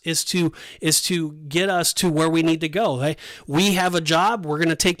us, is to get us to where we need to go. Right? We have a job. We're going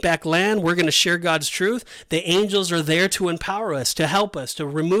to take back land. We're going to share God's truth. The angels are there to empower us, to help us, to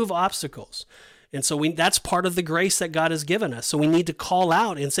remove obstacles. And so that's part of the grace that God has given us. So we need to call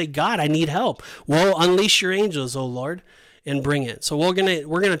out and say, God, I need help. Well, unleash your angels, O Lord, and bring it. So we're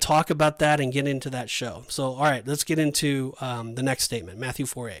gonna talk about that and get into that show. So, all right, let's get into the next statement, Matthew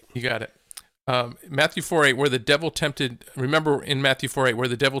 4:8. You got it. Matthew 4:8, where the devil tempted, remember in Matthew 4:8, where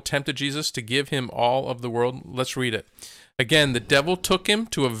the devil tempted Jesus to give him all of the world? Let's read it. Again, the devil took him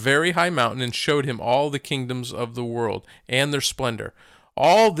to a very high mountain and showed him all the kingdoms of the world and their splendor.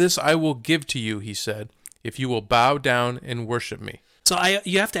 All this I will give to you, he said, if you will bow down and worship me. So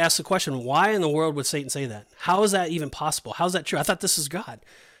you have to ask the question, why in the world would Satan say that? How is that even possible? How is that true? I thought this is God.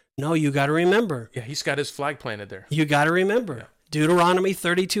 No, you got to remember. Yeah, he's got his flag planted there. You got to remember. Yeah. Deuteronomy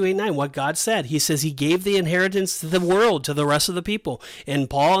 32:8-9, what God said. He says he gave the inheritance to the world, to the rest of the people. And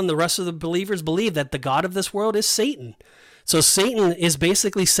Paul and the rest of the believers believe that the God of this world is Satan. So Satan is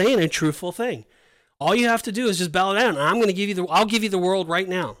basically saying a truthful thing. All you have to do is just bow down. I'll give you the world right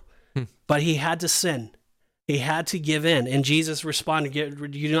now. But he had to sin. He had to give in. And Jesus responded,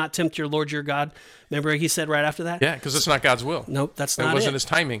 "You do not tempt your Lord your God." Remember he said right after that? Yeah, because it's not God's will. Nope, that's not it. It wasn't his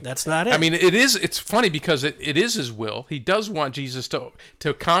timing. That's not it. I mean, it is. It's funny because it is his will. He does want Jesus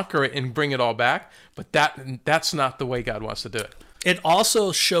to conquer it and bring it all back, but that's not the way God wants to do it. It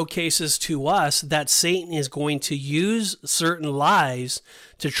also showcases to us that Satan is going to use certain lies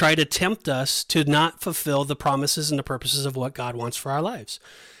to try to tempt us to not fulfill the promises and the purposes of what God wants for our lives.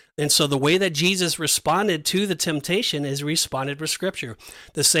 And so the way that Jesus responded to the temptation is responded with Scripture.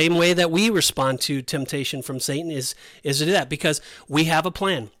 The same way that we respond to temptation from Satan is to do that, because we have a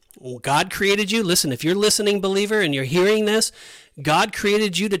plan. God created you. Listen, if you're listening, believer, and you're hearing this, God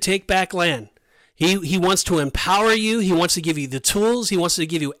created you to take back land. He wants to empower you. He wants to give you the tools. He wants to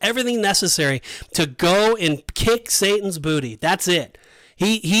give you everything necessary to go and kick Satan's booty. That's it.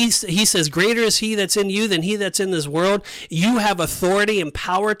 He says, greater is he that's in you than he that's in this world. You have authority and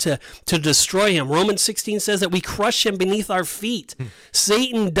power to destroy him. Romans 16 says that we crush him beneath our feet.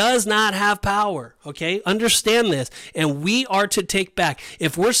 Satan does not have power, okay? Understand this. And we are to take back.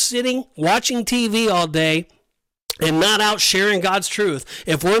 If we're sitting watching TV all day and not out sharing God's truth,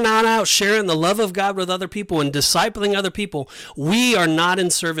 if we're not out sharing the love of God with other people and discipling other people, we are not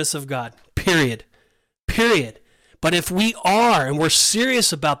in service of God, period. But if we are, and we're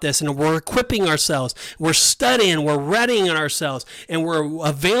serious about this, and we're equipping ourselves, we're studying, we're readying ourselves, and we're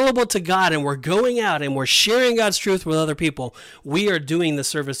available to God, and we're going out, and we're sharing God's truth with other people, we are doing the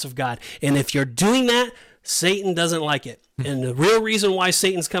service of God. And if you're doing that, Satan doesn't like it. And the real reason why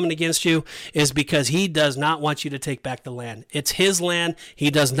Satan's coming against you is because he does not want you to take back the land. It's his land.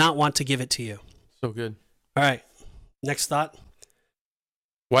 He does not want to give it to you. So good. All right. Next thought.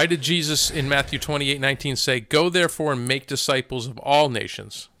 Why did Jesus in Matthew 28:19 say, "Go therefore and make disciples of all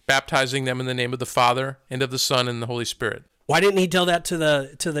nations, baptizing them in the name of the Father and of the Son and the Holy Spirit"? Why didn't he tell that to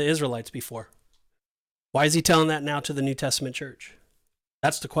the Israelites before? Why is he telling that now to the New Testament church?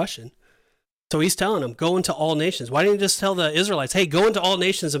 That's the question. So he's telling them, go into all nations. Why didn't he just tell the Israelites, hey, go into all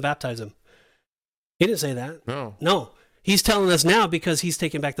nations and baptize them? He didn't say that. No. He's telling us now because he's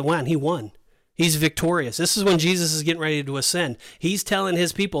taking back the land. He won. He's victorious. This is when Jesus is getting ready to ascend. He's telling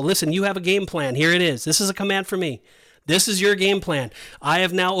his people, listen, you have a game plan. Here it is. This is a command from me. This is your game plan. I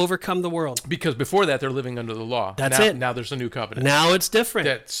have now overcome the world. Because before that, they're living under the law. That's it. Now there's a new covenant. Now it's different.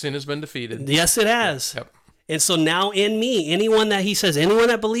 That sin has been defeated. Yes, it has. Yep. And so now in me, anyone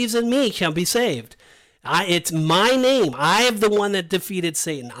that believes in me shall be saved. It's my name. I am the one that defeated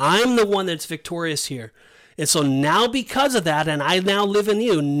Satan. I'm the one that's victorious here. And so now because of that, and I now live in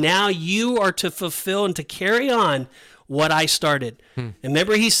you, now you are to fulfill and to carry on what I started. And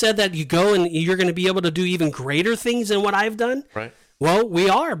remember he said that you go and you're going to be able to do even greater things than what I've done? Right. Well, we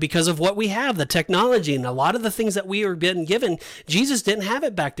are because of what we have, the technology, and a lot of the things that we are being given. Jesus didn't have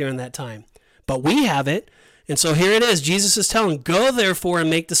it back there in that time, but we have it. And so here it is. Jesus is telling, go therefore and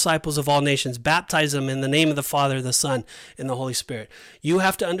make disciples of all nations. Baptize them in the name of the Father, the Son, and the Holy Spirit. You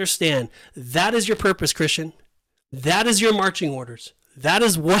have to understand that is your purpose, Christian. That is your marching orders. That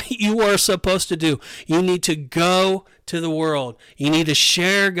is what you are supposed to do. You need to go to the world. You need to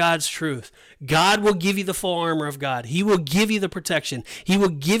share God's truth. God will give you the full armor of God. He will give you the protection. He will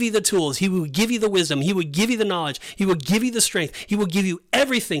give you the tools. He will give you the wisdom. He will give you the knowledge. He will give you the strength. He will give you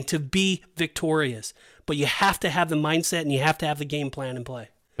everything to be victorious. But you have to have the mindset and you have to have the game plan in play.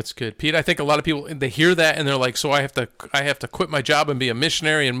 That's good, Pete. I think a lot of people, they hear that and they're like, so I have to quit my job and be a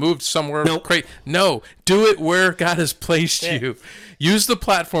missionary and move somewhere. Nope. No, do it where God has placed you. Use the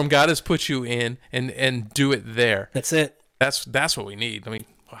platform God has put you in and do it there. That's it. That's what we need. I mean,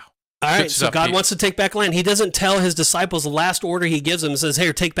 wow. All right, Good so stuff, God Pete. wants to take back land. He doesn't tell his disciples the last order he gives them and says,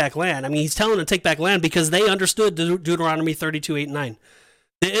 hey, take back land. I mean, he's telling them to take back land because they understood Deuteronomy 32:8-9.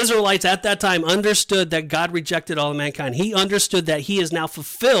 The Israelites at that time understood that God rejected all of mankind. He understood that he has now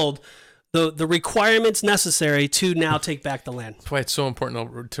fulfilled the requirements necessary to now take back the land. That's why it's so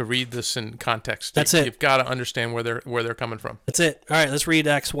important to read this in context. That's it. You've got to understand where they're coming from. That's it. All right, let's read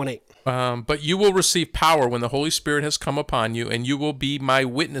Acts 1:8. But you will receive power when the Holy Spirit has come upon you, and you will be my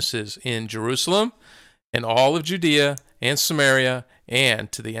witnesses in Jerusalem and all of Judea and Samaria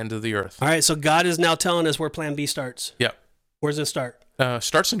and to the end of the earth. All right, so God is now telling us where Plan B starts. Yep. Where does it start?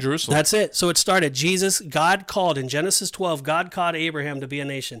 Starts in Jerusalem. That's it. So it started. God called in Genesis 12. God called Abraham to be a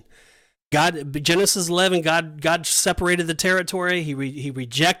nation. Genesis 11. God separated the territory. He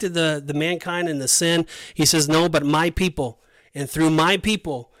rejected the mankind and the sin. He says, no, but my people, and through my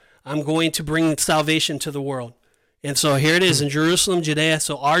people, I'm going to bring salvation to the world. And so here it is in Jerusalem, Judea.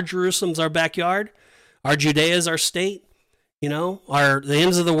 So our Jerusalem's our backyard. Our Judea is our state. You know, the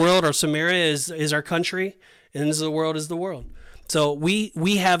ends of the world, our Samaria is our country. And the ends of the world is the world. So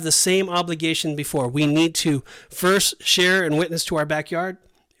we have the same obligation before. We need to first share and witness to our backyard.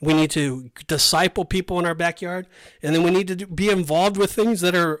 We need to disciple people in our backyard. And then we need to be involved with things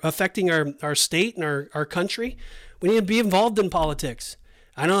that are affecting our state and our country. We need to be involved in politics.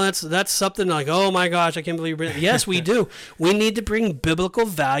 I know that's something like, oh my gosh, I can't believe it. Yes, we do. We need to bring biblical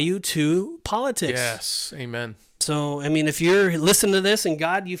value to politics. Yes, amen. So, I mean, if you're listening to this and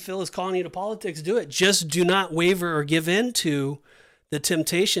God, you feel is calling you to politics, do it. Just do not waver or give in to the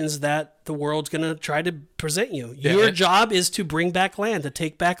temptations that the world's going to try to present you. Yeah, Your job is to bring back land, to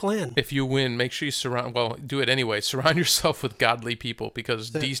take back land. If you win, make sure you do it anyway. Surround yourself with godly people,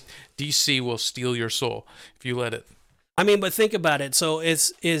 because DC will steal your soul if you let it. I mean, but think about it. So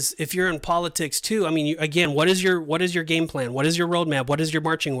is if you're in politics too, I mean, again, what is your game plan? What is your roadmap? What is your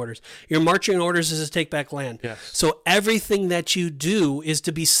marching orders? Your marching orders is to take back land. Yes. So everything that you do is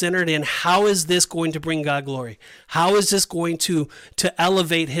to be centered in, how is this going to bring God glory? How is this going to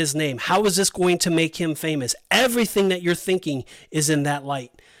elevate his name? How is this going to make him famous? Everything that you're thinking is in that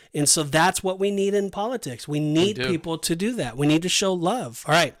light. And so that's what we need in politics. We need people to do that. We need to show love.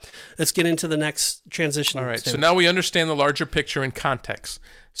 All right, let's get into the next transition. All right, so now we understand the larger picture and context.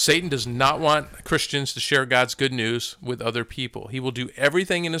 Satan does not want Christians to share God's good news with other people. He will do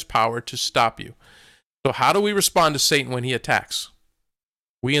everything in his power to stop you. So how do we respond to Satan when he attacks?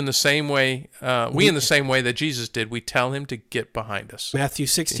 We in the same way that Jesus did, we tell him to get behind us. Matthew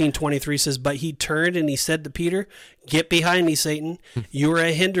 16:23 says, "But he turned and he said to Peter, 'Get behind me, Satan. You are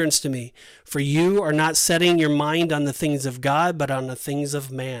a hindrance to me, for you are not setting your mind on the things of God, but on the things of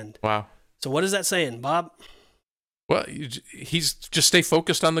man.'" Wow. So what is that saying, Bob? Well, he's just stay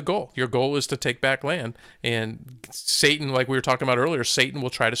focused on the goal. Your goal is to take back land. And Satan, like we were talking about earlier, Satan will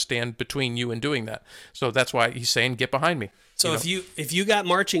try to stand between you and doing that. So that's why he's saying, get behind me. So if you got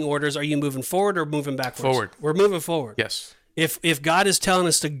marching orders, are you moving forward or moving backwards? Forward. We're moving forward. Yes. If God is telling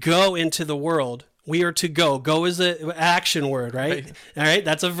us to go into the world, we are to go. Go is an action word, right? All right,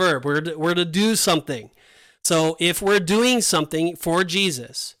 that's a verb. We're to do something. So if we're doing something for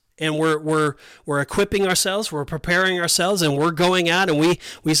Jesus, and we're equipping ourselves, we're preparing ourselves, and we're going out, and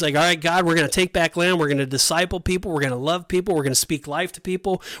we say, all right, God, we're going to take back land, we're going to disciple people, we're going to love people, we're going to speak life to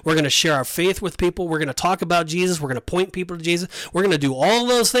people, we're going to share our faith with people, we're going to talk about Jesus, we're going to point people to Jesus, we're going to do all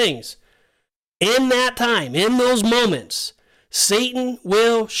those things. In that time, in those moments, Satan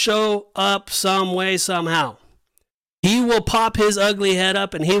will show up some way, somehow. He will pop his ugly head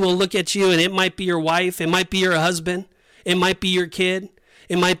up, and he will look at you, and it might be your wife, it might be your husband, it might be your kid,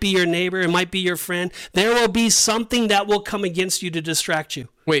 it might be your neighbor. It might be your friend. There will be something that will come against you to distract you.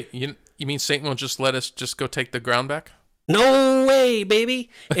 Wait, you mean Satan won't just let us just go take the ground back? No way, baby.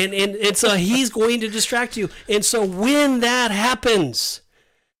 And so he's going to distract you. And so when that happens,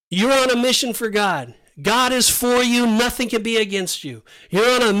 you're on a mission for God. God is for you. Nothing can be against you.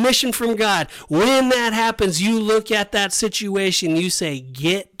 You're on a mission from God. When that happens, you look at that situation. You say,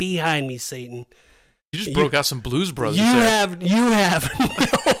 "Get behind me, Satan." You just broke out some Blues Brothers. You have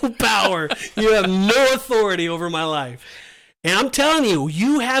no power. You have no authority over my life. And I'm telling you,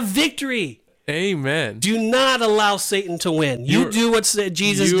 you have victory. Amen. Do not allow Satan to win. You do what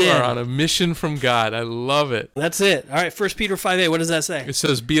Jesus did. You are on a mission from God. I love it. That's it. All right, 1 Peter 5:8, what does that say? It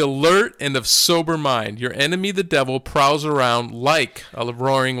says, "Be alert and of sober mind. Your enemy, the devil, prowls around like a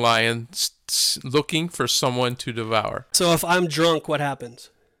roaring lion, looking for someone to devour." So if I'm drunk, what happens?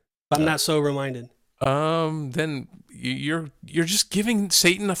 If I'm not sober-minded? Then you're just giving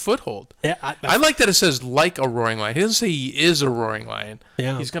Satan a foothold. Yeah, I like that it says like a roaring lion. He doesn't say he is a roaring lion.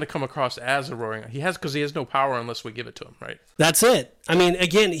 Yeah. He's going to come across as a roaring lion. Because he has no power unless we give it to him, right? That's it. I mean,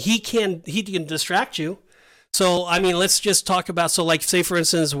 again, he can distract you. So, I mean, let's just talk about, so like, say for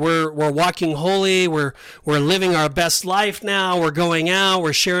instance, we're walking holy, we're living our best life now, we're going out,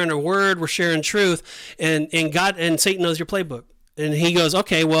 we're sharing a word, we're sharing truth, and God and Satan knows your playbook. And he goes,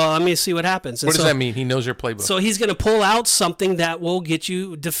 okay, well, let me see what happens. And what does that mean? He knows your playbook. So he's going to pull out something that will get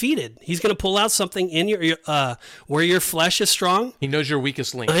you defeated. He's going to pull out something in your where your flesh is strong. He knows your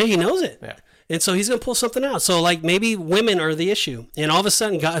weakest link. He knows it. Yeah. And so he's going to pull something out. So like maybe women are the issue. And all of a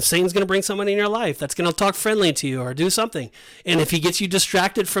sudden, Satan's going to bring someone in your life that's going to talk friendly to you or do something. And if he gets you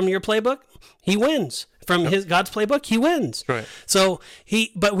distracted from your playbook, he wins. From God's playbook, he wins. Right. So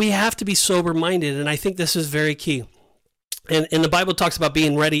but we have to be sober-minded. And I think this is very key. And the Bible talks about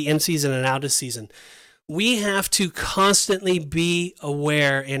being ready in season and out of season. We have to constantly be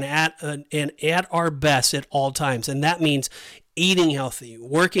aware and at our best at all times. And that means eating healthy,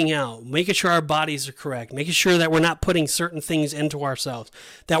 working out, making sure our bodies are correct, making sure that we're not putting certain things into ourselves,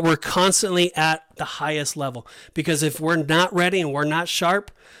 that we're constantly at the highest level. Because if we're not ready and we're not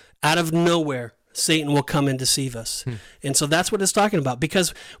sharp, out of nowhere, Satan will come and deceive us. And so that's what it's talking about,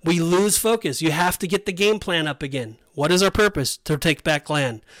 because we lose focus. You have to get the game plan up again. What is our purpose? To take back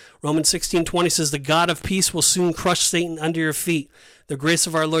land. Romans 16:20 says, the God of peace will soon crush Satan under your feet. The grace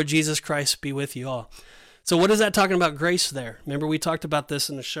of our Lord Jesus Christ be with you all. So what is that talking about, grace there? Remember, we talked about this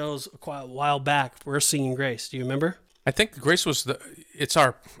in the shows quite a while back. We're singing grace. Do you remember? I think grace was it's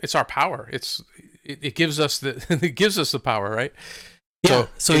our power. It gives us the power, right? Yeah.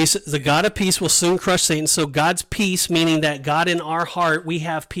 So he says, the God of peace will soon crush Satan. So God's peace, meaning that God in our heart, we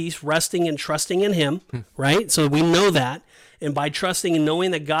have peace resting and trusting in him, right? So we know that. And by trusting and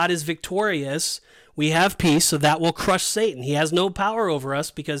knowing that God is victorious, we have peace. So that will crush Satan. He has no power over us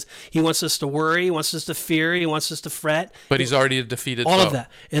because he wants us to worry, he wants us to fear, he wants us to fret. But he's already a defeated all foe. of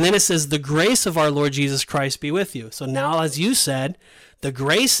that. And then it says, the grace of our Lord Jesus Christ be with you. So now, as you said, the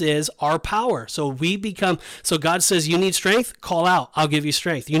grace is our power. So God says, you need strength? Call out. I'll give you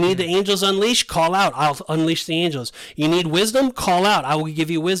strength. You need the angels unleashed? Call out. I'll unleash the angels. You need wisdom? Call out. I will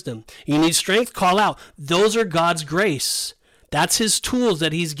give you wisdom. You need strength? Call out. Those are God's grace. That's his tools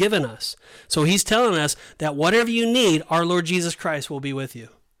that he's given us. So he's telling us that whatever you need, our Lord Jesus Christ will be with you.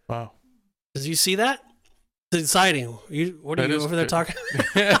 Wow. Did you see that? It's exciting. What are you over there talking?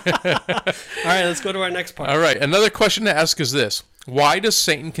 All right, let's go to our next part. All right, another question to ask is this. Why does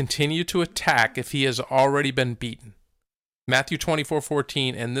Satan continue to attack if he has already been beaten? Matthew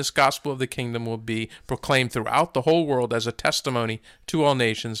 24:14, and this gospel of the kingdom will be proclaimed throughout the whole world as a testimony to all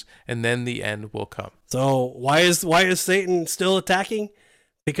nations, and then the end will come. So why is Satan still attacking?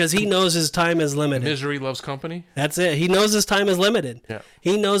 Because he knows his time is limited. Misery loves company. That's it. He knows his time is limited. Yeah.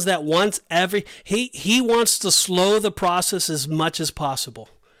 He knows that he wants to slow the process as much as possible,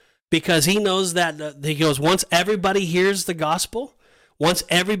 because he knows that he goes, once everybody hears the gospel, once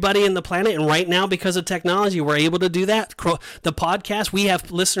everybody in the planet, and right now because of technology, we're able to do that. The podcast, we have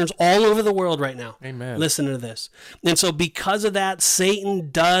listeners all over the world right now. Amen. Listening to this. And so because of that,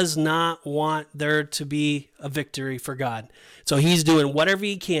 Satan does not want there to be a victory for God. So he's doing whatever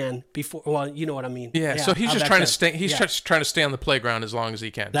he can before, well, you know what I mean. Yeah, so he's just trying to stay, just trying to stay on the playground as long as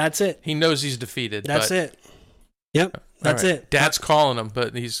he can. That's it. He knows he's defeated. That's it. Yep, that's it. Dad's calling him,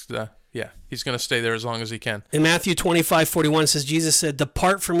 but he's going to stay there as long as he can. In Matthew 25:41 says, Jesus said,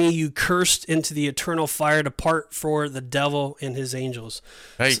 depart from me, you cursed, into the eternal fire, depart for the devil and his angels.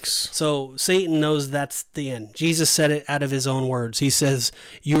 Yikes. So Satan knows that's the end. Jesus said it out of his own words. He says,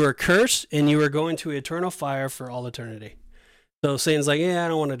 you are cursed and you are going to eternal fire for all eternity. So Satan's like, yeah, I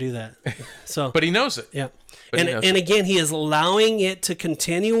don't want to do that. So, but he knows it. Yeah. And again, he is allowing it to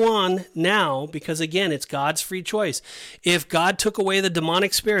continue on now because, again, it's God's free choice. If God took away the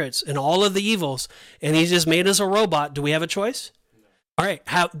demonic spirits and all of the evils and he just made us a robot, do we have a choice? No. All right.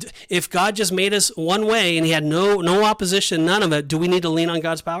 If God just made us one way and he had no opposition, none of it, do we need to lean on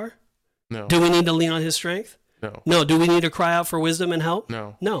God's power? No. Do we need to lean on his strength? No. No. Do we need to cry out for wisdom and help?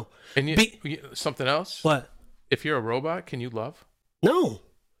 No. No. And something else? What? If you're a robot, can you love? No.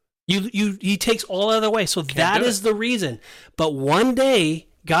 He takes all other way. So that is the reason. But one day,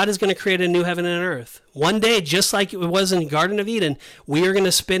 God is going to create a new heaven and earth. One day, just like it was in the Garden of Eden, we are going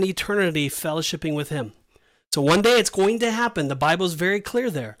to spend eternity fellowshipping with him. So one day it's going to happen. The Bible is very clear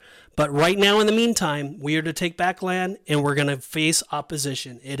there. But right now, in the meantime, we are to take back land and we're going to face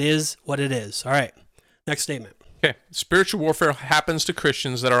opposition. It is what it is. All right. Next statement. Okay. Spiritual warfare happens to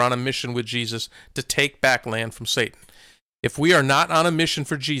Christians that are on a mission with Jesus to take back land from Satan. If we are not on a mission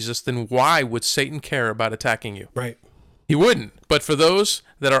for Jesus, then why would Satan care about attacking you? Right. He wouldn't. But for those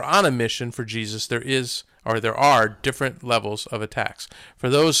that are on a mission for Jesus, there are different levels of attacks. For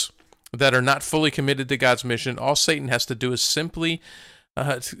those that are not fully committed to God's mission, all Satan has to do is simply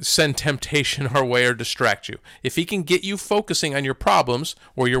send temptation our way or distract you. If he can get you focusing on your problems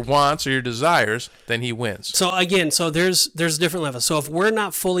or your wants or your desires, then he wins. So again, there's different levels. So if we're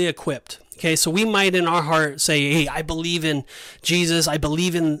not fully equipped, okay, so we might in our heart say, hey, I believe in Jesus. I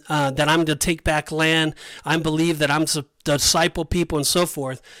believe in that I'm to take back land. I believe that I'm to disciple people and so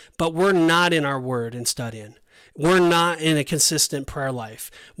forth. But we're not in our word and studying. We're not in a consistent prayer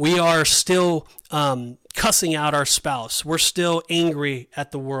life. We are still cussing out our spouse. We're still angry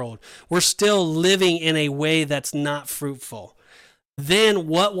at the world. We're still living in a way that's not fruitful. Then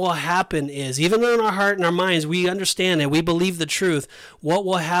what will happen is, even though in our heart and our minds we understand and we believe the truth, what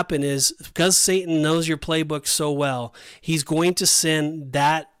will happen is, because Satan knows your playbook so well, he's going to send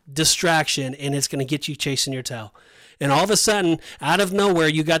that distraction and it's going to get you chasing your tail. And all of a sudden, out of nowhere,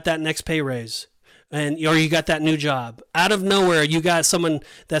 you got that next pay raise. or you got that new job. Out of nowhere, you got someone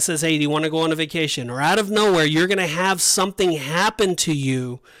that says, hey, do you want to go on a vacation? Or out of nowhere, you're going to have something happen to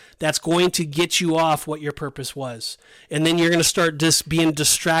you that's going to get you off what your purpose was. And then you're going to start just being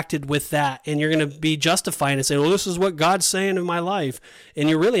distracted with that. And you're going to be justifying and saying, well, this is what God's saying in my life. And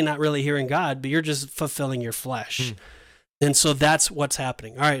you're really not really hearing God, but you're just fulfilling your flesh. And so that's what's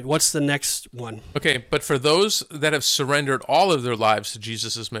happening. All right, what's the next one? Okay, but for those that have surrendered all of their lives to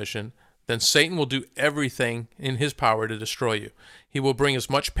Jesus' mission, then Satan will do everything in his power to destroy you. He will bring as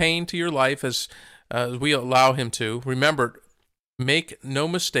much pain to your life as we allow him to. Remember, make no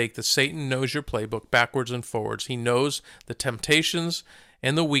mistake that Satan knows your playbook backwards and forwards. He knows the temptations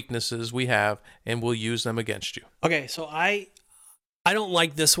and the weaknesses we have and will use them against you. Okay, so I don't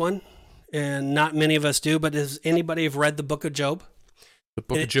like this one, and not many of us do, but has anybody have read the book of Job? The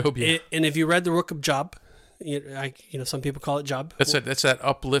book of Job, yeah. And if you read the book of Job, some people call it Job. That's that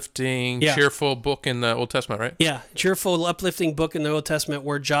uplifting, cheerful book in the Old Testament, right? Yeah, cheerful, uplifting book in the Old Testament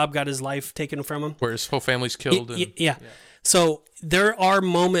where Job got his life taken from him. Where his whole family's killed. Yeah. So there are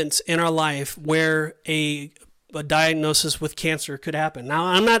moments in our life where a diagnosis with cancer could happen. Now,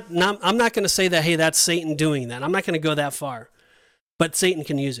 I'm not going to say that, hey, that's Satan doing that. I'm not going to go that far. But Satan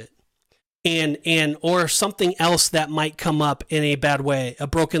can use it. Or something else that might come up in a bad way, a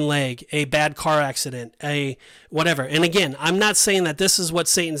broken leg, a bad car accident, a whatever. And again, I'm not saying that this is what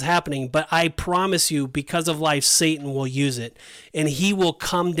Satan's happening, but I promise you, because of life, Satan will use it. And he will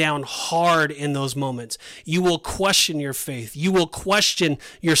come down hard in those moments. You will question your faith. You will question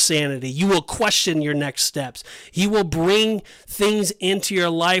your sanity. You will question your next steps. He will bring things into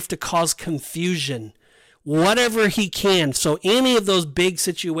your life to cause confusion. Whatever he can. So any of those big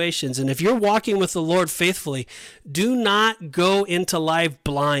situations, and if you're walking with the Lord faithfully, do not go into life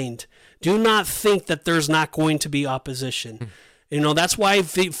blind. Do not think that there's not going to be opposition. That's why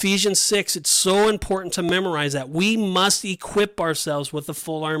Ephesians 6, it's so important to memorize that. We must equip ourselves with the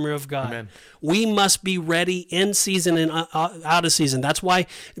full armor of God. Amen. We must be ready in season and out of season. That's why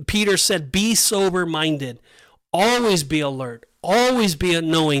Peter said, be sober-minded. Always be alert. Always be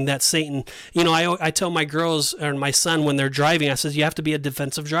knowing that Satan, I tell my girls or my son when they're driving, I says, you have to be a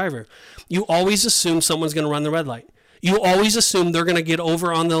defensive driver. You always assume someone's going to run the red light. You always assume they're going to get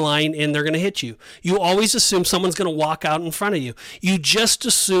over on the line and they're going to hit you. You always assume someone's going to walk out in front of you. You just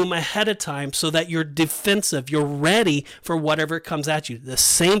assume ahead of time so that you're defensive. You're ready for whatever comes at you. The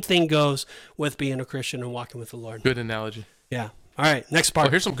same thing goes with being a Christian and walking with the Lord. Good analogy. Yeah. All right, next part.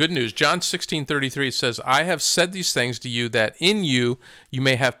 Well, here's some good news. John 16:33 says, I have said these things to you that in you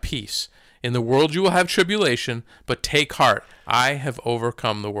may have peace. In the world you will have tribulation, but take heart. I have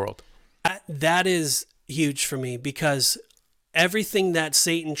overcome the world. That is huge for me because everything that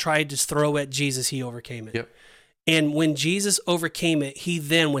Satan tried to throw at Jesus, he overcame it. Yep. And when Jesus overcame it,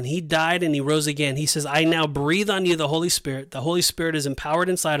 when he died and he rose again, he says, I now breathe on you the Holy Spirit. The Holy Spirit is empowered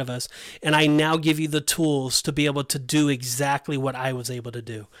inside of us, and I now give you the tools to be able to do exactly what I was able to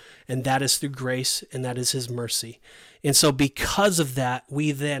do. And that is through grace, and that is his mercy. And so because of that,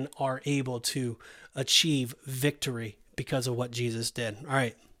 we then are able to achieve victory because of what Jesus did. All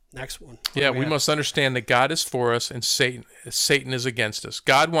right. Next one. We must understand that God is for us and Satan is against us.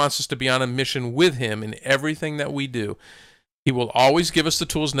 God wants us to be on a mission with him in everything that we do. He will always give us the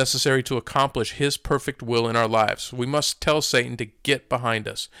tools necessary to accomplish his perfect will in our lives. We must tell Satan to get behind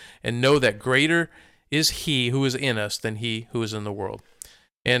us and know that greater is he who is in us than he who is in the world.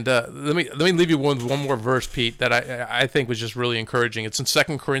 And let me leave you with one more verse, Pete, that I think was just really encouraging. It's in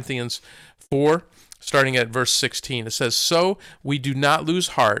 2 Corinthians 4. Starting at verse 16, it says, so we do not lose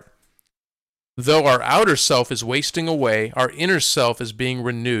heart. Though our outer self is wasting away, our inner self is being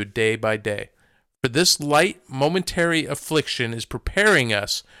renewed day by day. For this light momentary affliction is preparing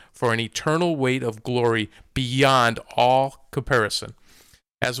us for an eternal weight of glory beyond all comparison,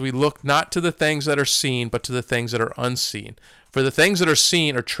 as we look not to the things that are seen, but to the things that are unseen. For the things that are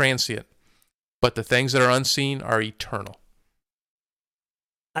seen are transient, but the things that are unseen are eternal.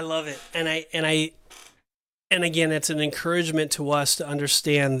 I love it. And again, it's an encouragement to us to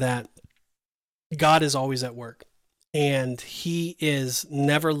understand that God is always at work and he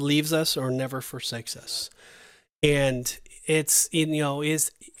never leaves us or never forsakes us. And it's,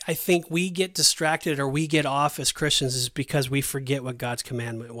 I think we get distracted or we get off as Christians is because we forget what God's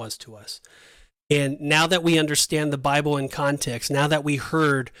commandment was to us. And now that we understand the Bible in context, now that we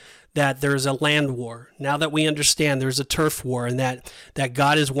heard that there's a land war, now that we understand there's a turf war and that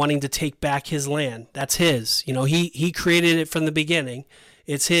God is wanting to take back his land, that's his. He created it from the beginning.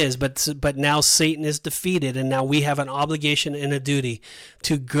 It's his, but now Satan is defeated, and now we have an obligation and a duty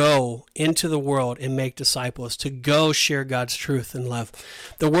to go into the world and make disciples, to go share God's truth and love.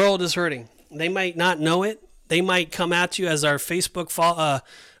 The world is hurting. They might not know it. They might come at you as our Facebook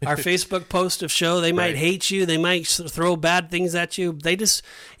Facebook post of show. They might hate you. They might throw bad things at you. They just,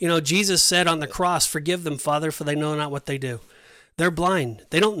 Jesus said on the cross, "Forgive them, Father, for they know not what they do." They're blind.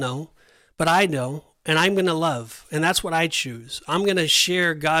 They don't know, but I know, and I'm going to love. And that's what I choose. I'm going to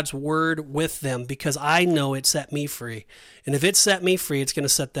share God's word with them because I know it set me free. And if it set me free, it's going to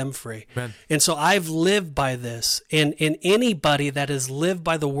set them free. Amen. And so I've lived by this. And anybody that has lived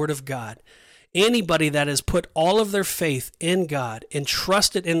by the word of God, anybody that has put all of their faith in God and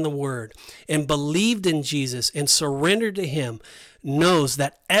trusted in the word and believed in Jesus and surrendered to him knows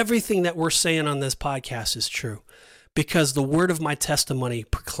that everything that we're saying on this podcast is true, because the word of my testimony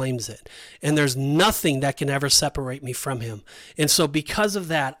proclaims it. And there's nothing that can ever separate me from him. And so because of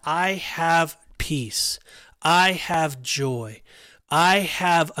that, I have peace. I have joy. I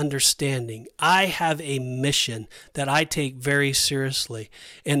have understanding. I have a mission that I take very seriously.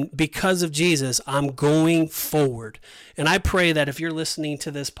 And because of Jesus, I'm going forward. And I pray that if you're listening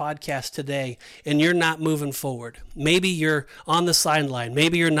to this podcast today and you're not moving forward, maybe you're on the sideline,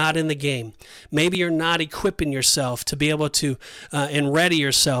 maybe you're not in the game, maybe you're not equipping yourself to be able to and ready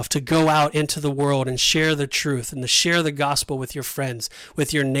yourself to go out into the world and share the truth and to share the gospel with your friends,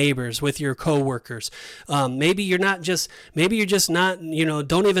 with your neighbors, with your coworkers. Maybe you're just not,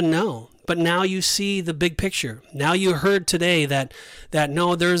 don't even know. But now you see the big picture. Now you heard today that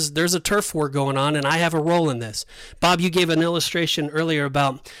no, there's a turf war going on, and I have a role in this. Bob, you gave an illustration earlier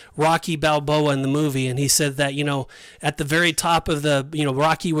about Rocky Balboa in the movie, and he said that at the very top of the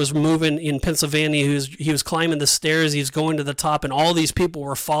Rocky was moving in Pennsylvania. He was climbing the stairs. He was going to the top, and all these people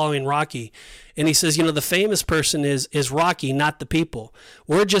were following Rocky. And he says, the famous person is Rocky, not the people.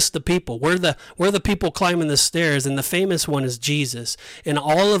 We're just the people. We're the people climbing the stairs, and the famous one is Jesus. And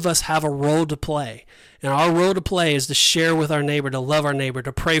all of us have a role to play. And our role to play is to share with our neighbor, to love our neighbor,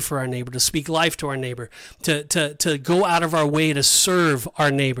 to pray for our neighbor, to speak life to our neighbor, to go out of our way to serve our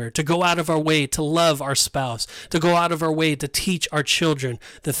neighbor, to go out of our way to love our spouse, to go out of our way to teach our children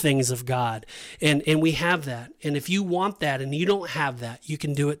the things of God. And we have that. And if you want that and you don't have that, you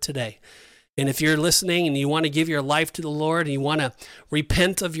can do it today. And if you're listening and you want to give your life to the Lord and you want to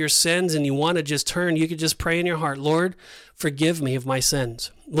repent of your sins and you want to just turn, you could just pray in your heart, Lord, forgive me of my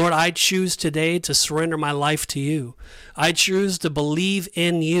sins. Lord, I choose today to surrender my life to you. I choose to believe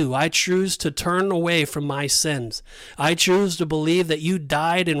in you. I choose to turn away from my sins. I choose to believe that you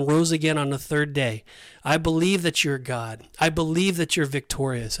died and rose again on the third day. I believe that you're God. I believe that you're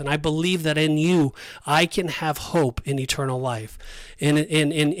victorious. And I believe that in you, I can have hope in eternal life. And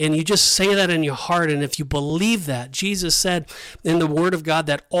you just say that in your heart. And if you believe that, Jesus said in the Word of God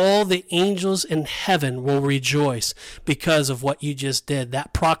that all the angels in heaven will rejoice because of what you just did,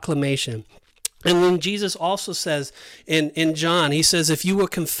 that proclamation. And then Jesus also says in John, he says, if you will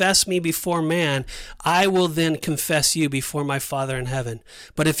confess me before man, I will then confess you before my Father in heaven.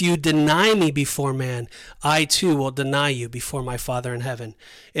 But if you deny me before man, I too will deny you before my Father in heaven.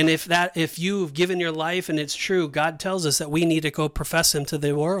 And if you've given your life and it's true, God tells us that we need to go profess him to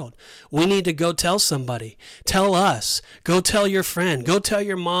the world. We need to go tell somebody. Tell us. Go tell your friend. Go tell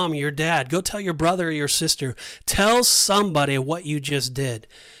your mom, your dad. Go tell your brother or your sister. Tell somebody what you just did.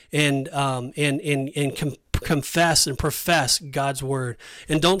 And confess and profess God's word.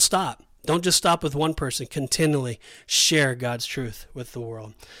 And don't stop. Don't just stop with one person. Continually share God's truth with the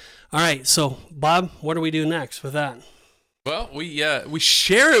world. All right, so Bob, what do we do next with that? Well, we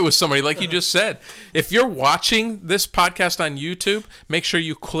share it with somebody, like you just said. If you're watching this podcast on YouTube, make sure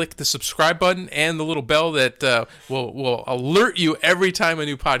you click the subscribe button and the little bell that will alert you every time a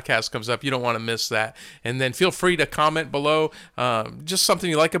new podcast comes up. You don't want to miss that. And then feel free to comment below just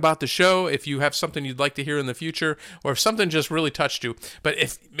something you like about the show, if you have something you'd like to hear in the future, or if something just really touched you. But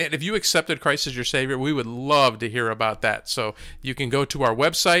if you accepted Christ as your Savior, we would love to hear about that. So you can go to our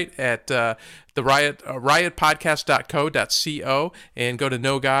website at the riotpodcast.co.co and go to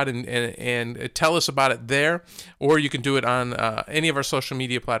Know God and tell us about it there, or you can do it on any of our social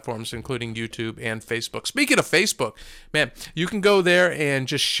media platforms, including YouTube and Facebook. Speaking of Facebook, man, you can go there and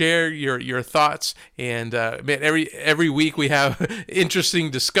just share your thoughts, and man, every week we have interesting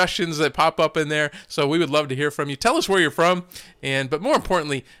discussions that pop up in there, so we would love to hear from you. Tell us where you're from, but more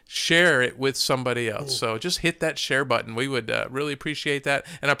importantly, share it with somebody else. So just hit that share button. We would really appreciate that,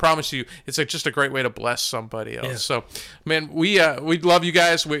 and I promise you, it's just just a great way to bless somebody else. Yeah. So, man, we love you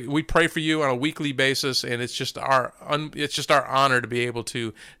guys. We pray for you on a weekly basis, and it's just our honor to be able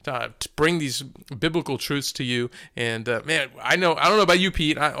to bring these biblical truths to you. And man, I don't know about you,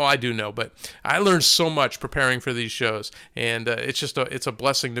 Pete. I do know, but I learned so much preparing for these shows, and it's a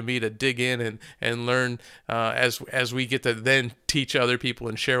blessing to me to dig in and learn as we get to then teach other people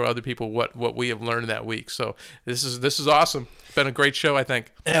and share with other people what we have learned that week. So this is awesome. It's been a great show, I think.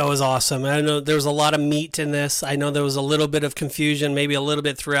 It was awesome. I know there was a lot of meat in this. I know there was a little bit of confusion, maybe a little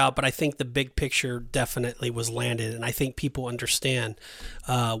bit throughout, but I think the big picture definitely was landed, and I think people understand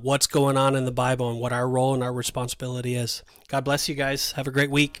what's going on in the Bible and what our role and our responsibility is. God bless you guys. Have a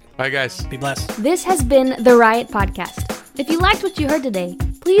great week. Bye, guys. Be blessed. This has been the Riot Podcast. If you liked what you heard today,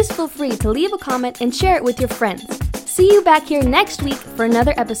 please feel free to leave a comment and share it with your friends. See you back here next week for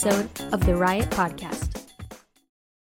another episode of the Riot Podcast.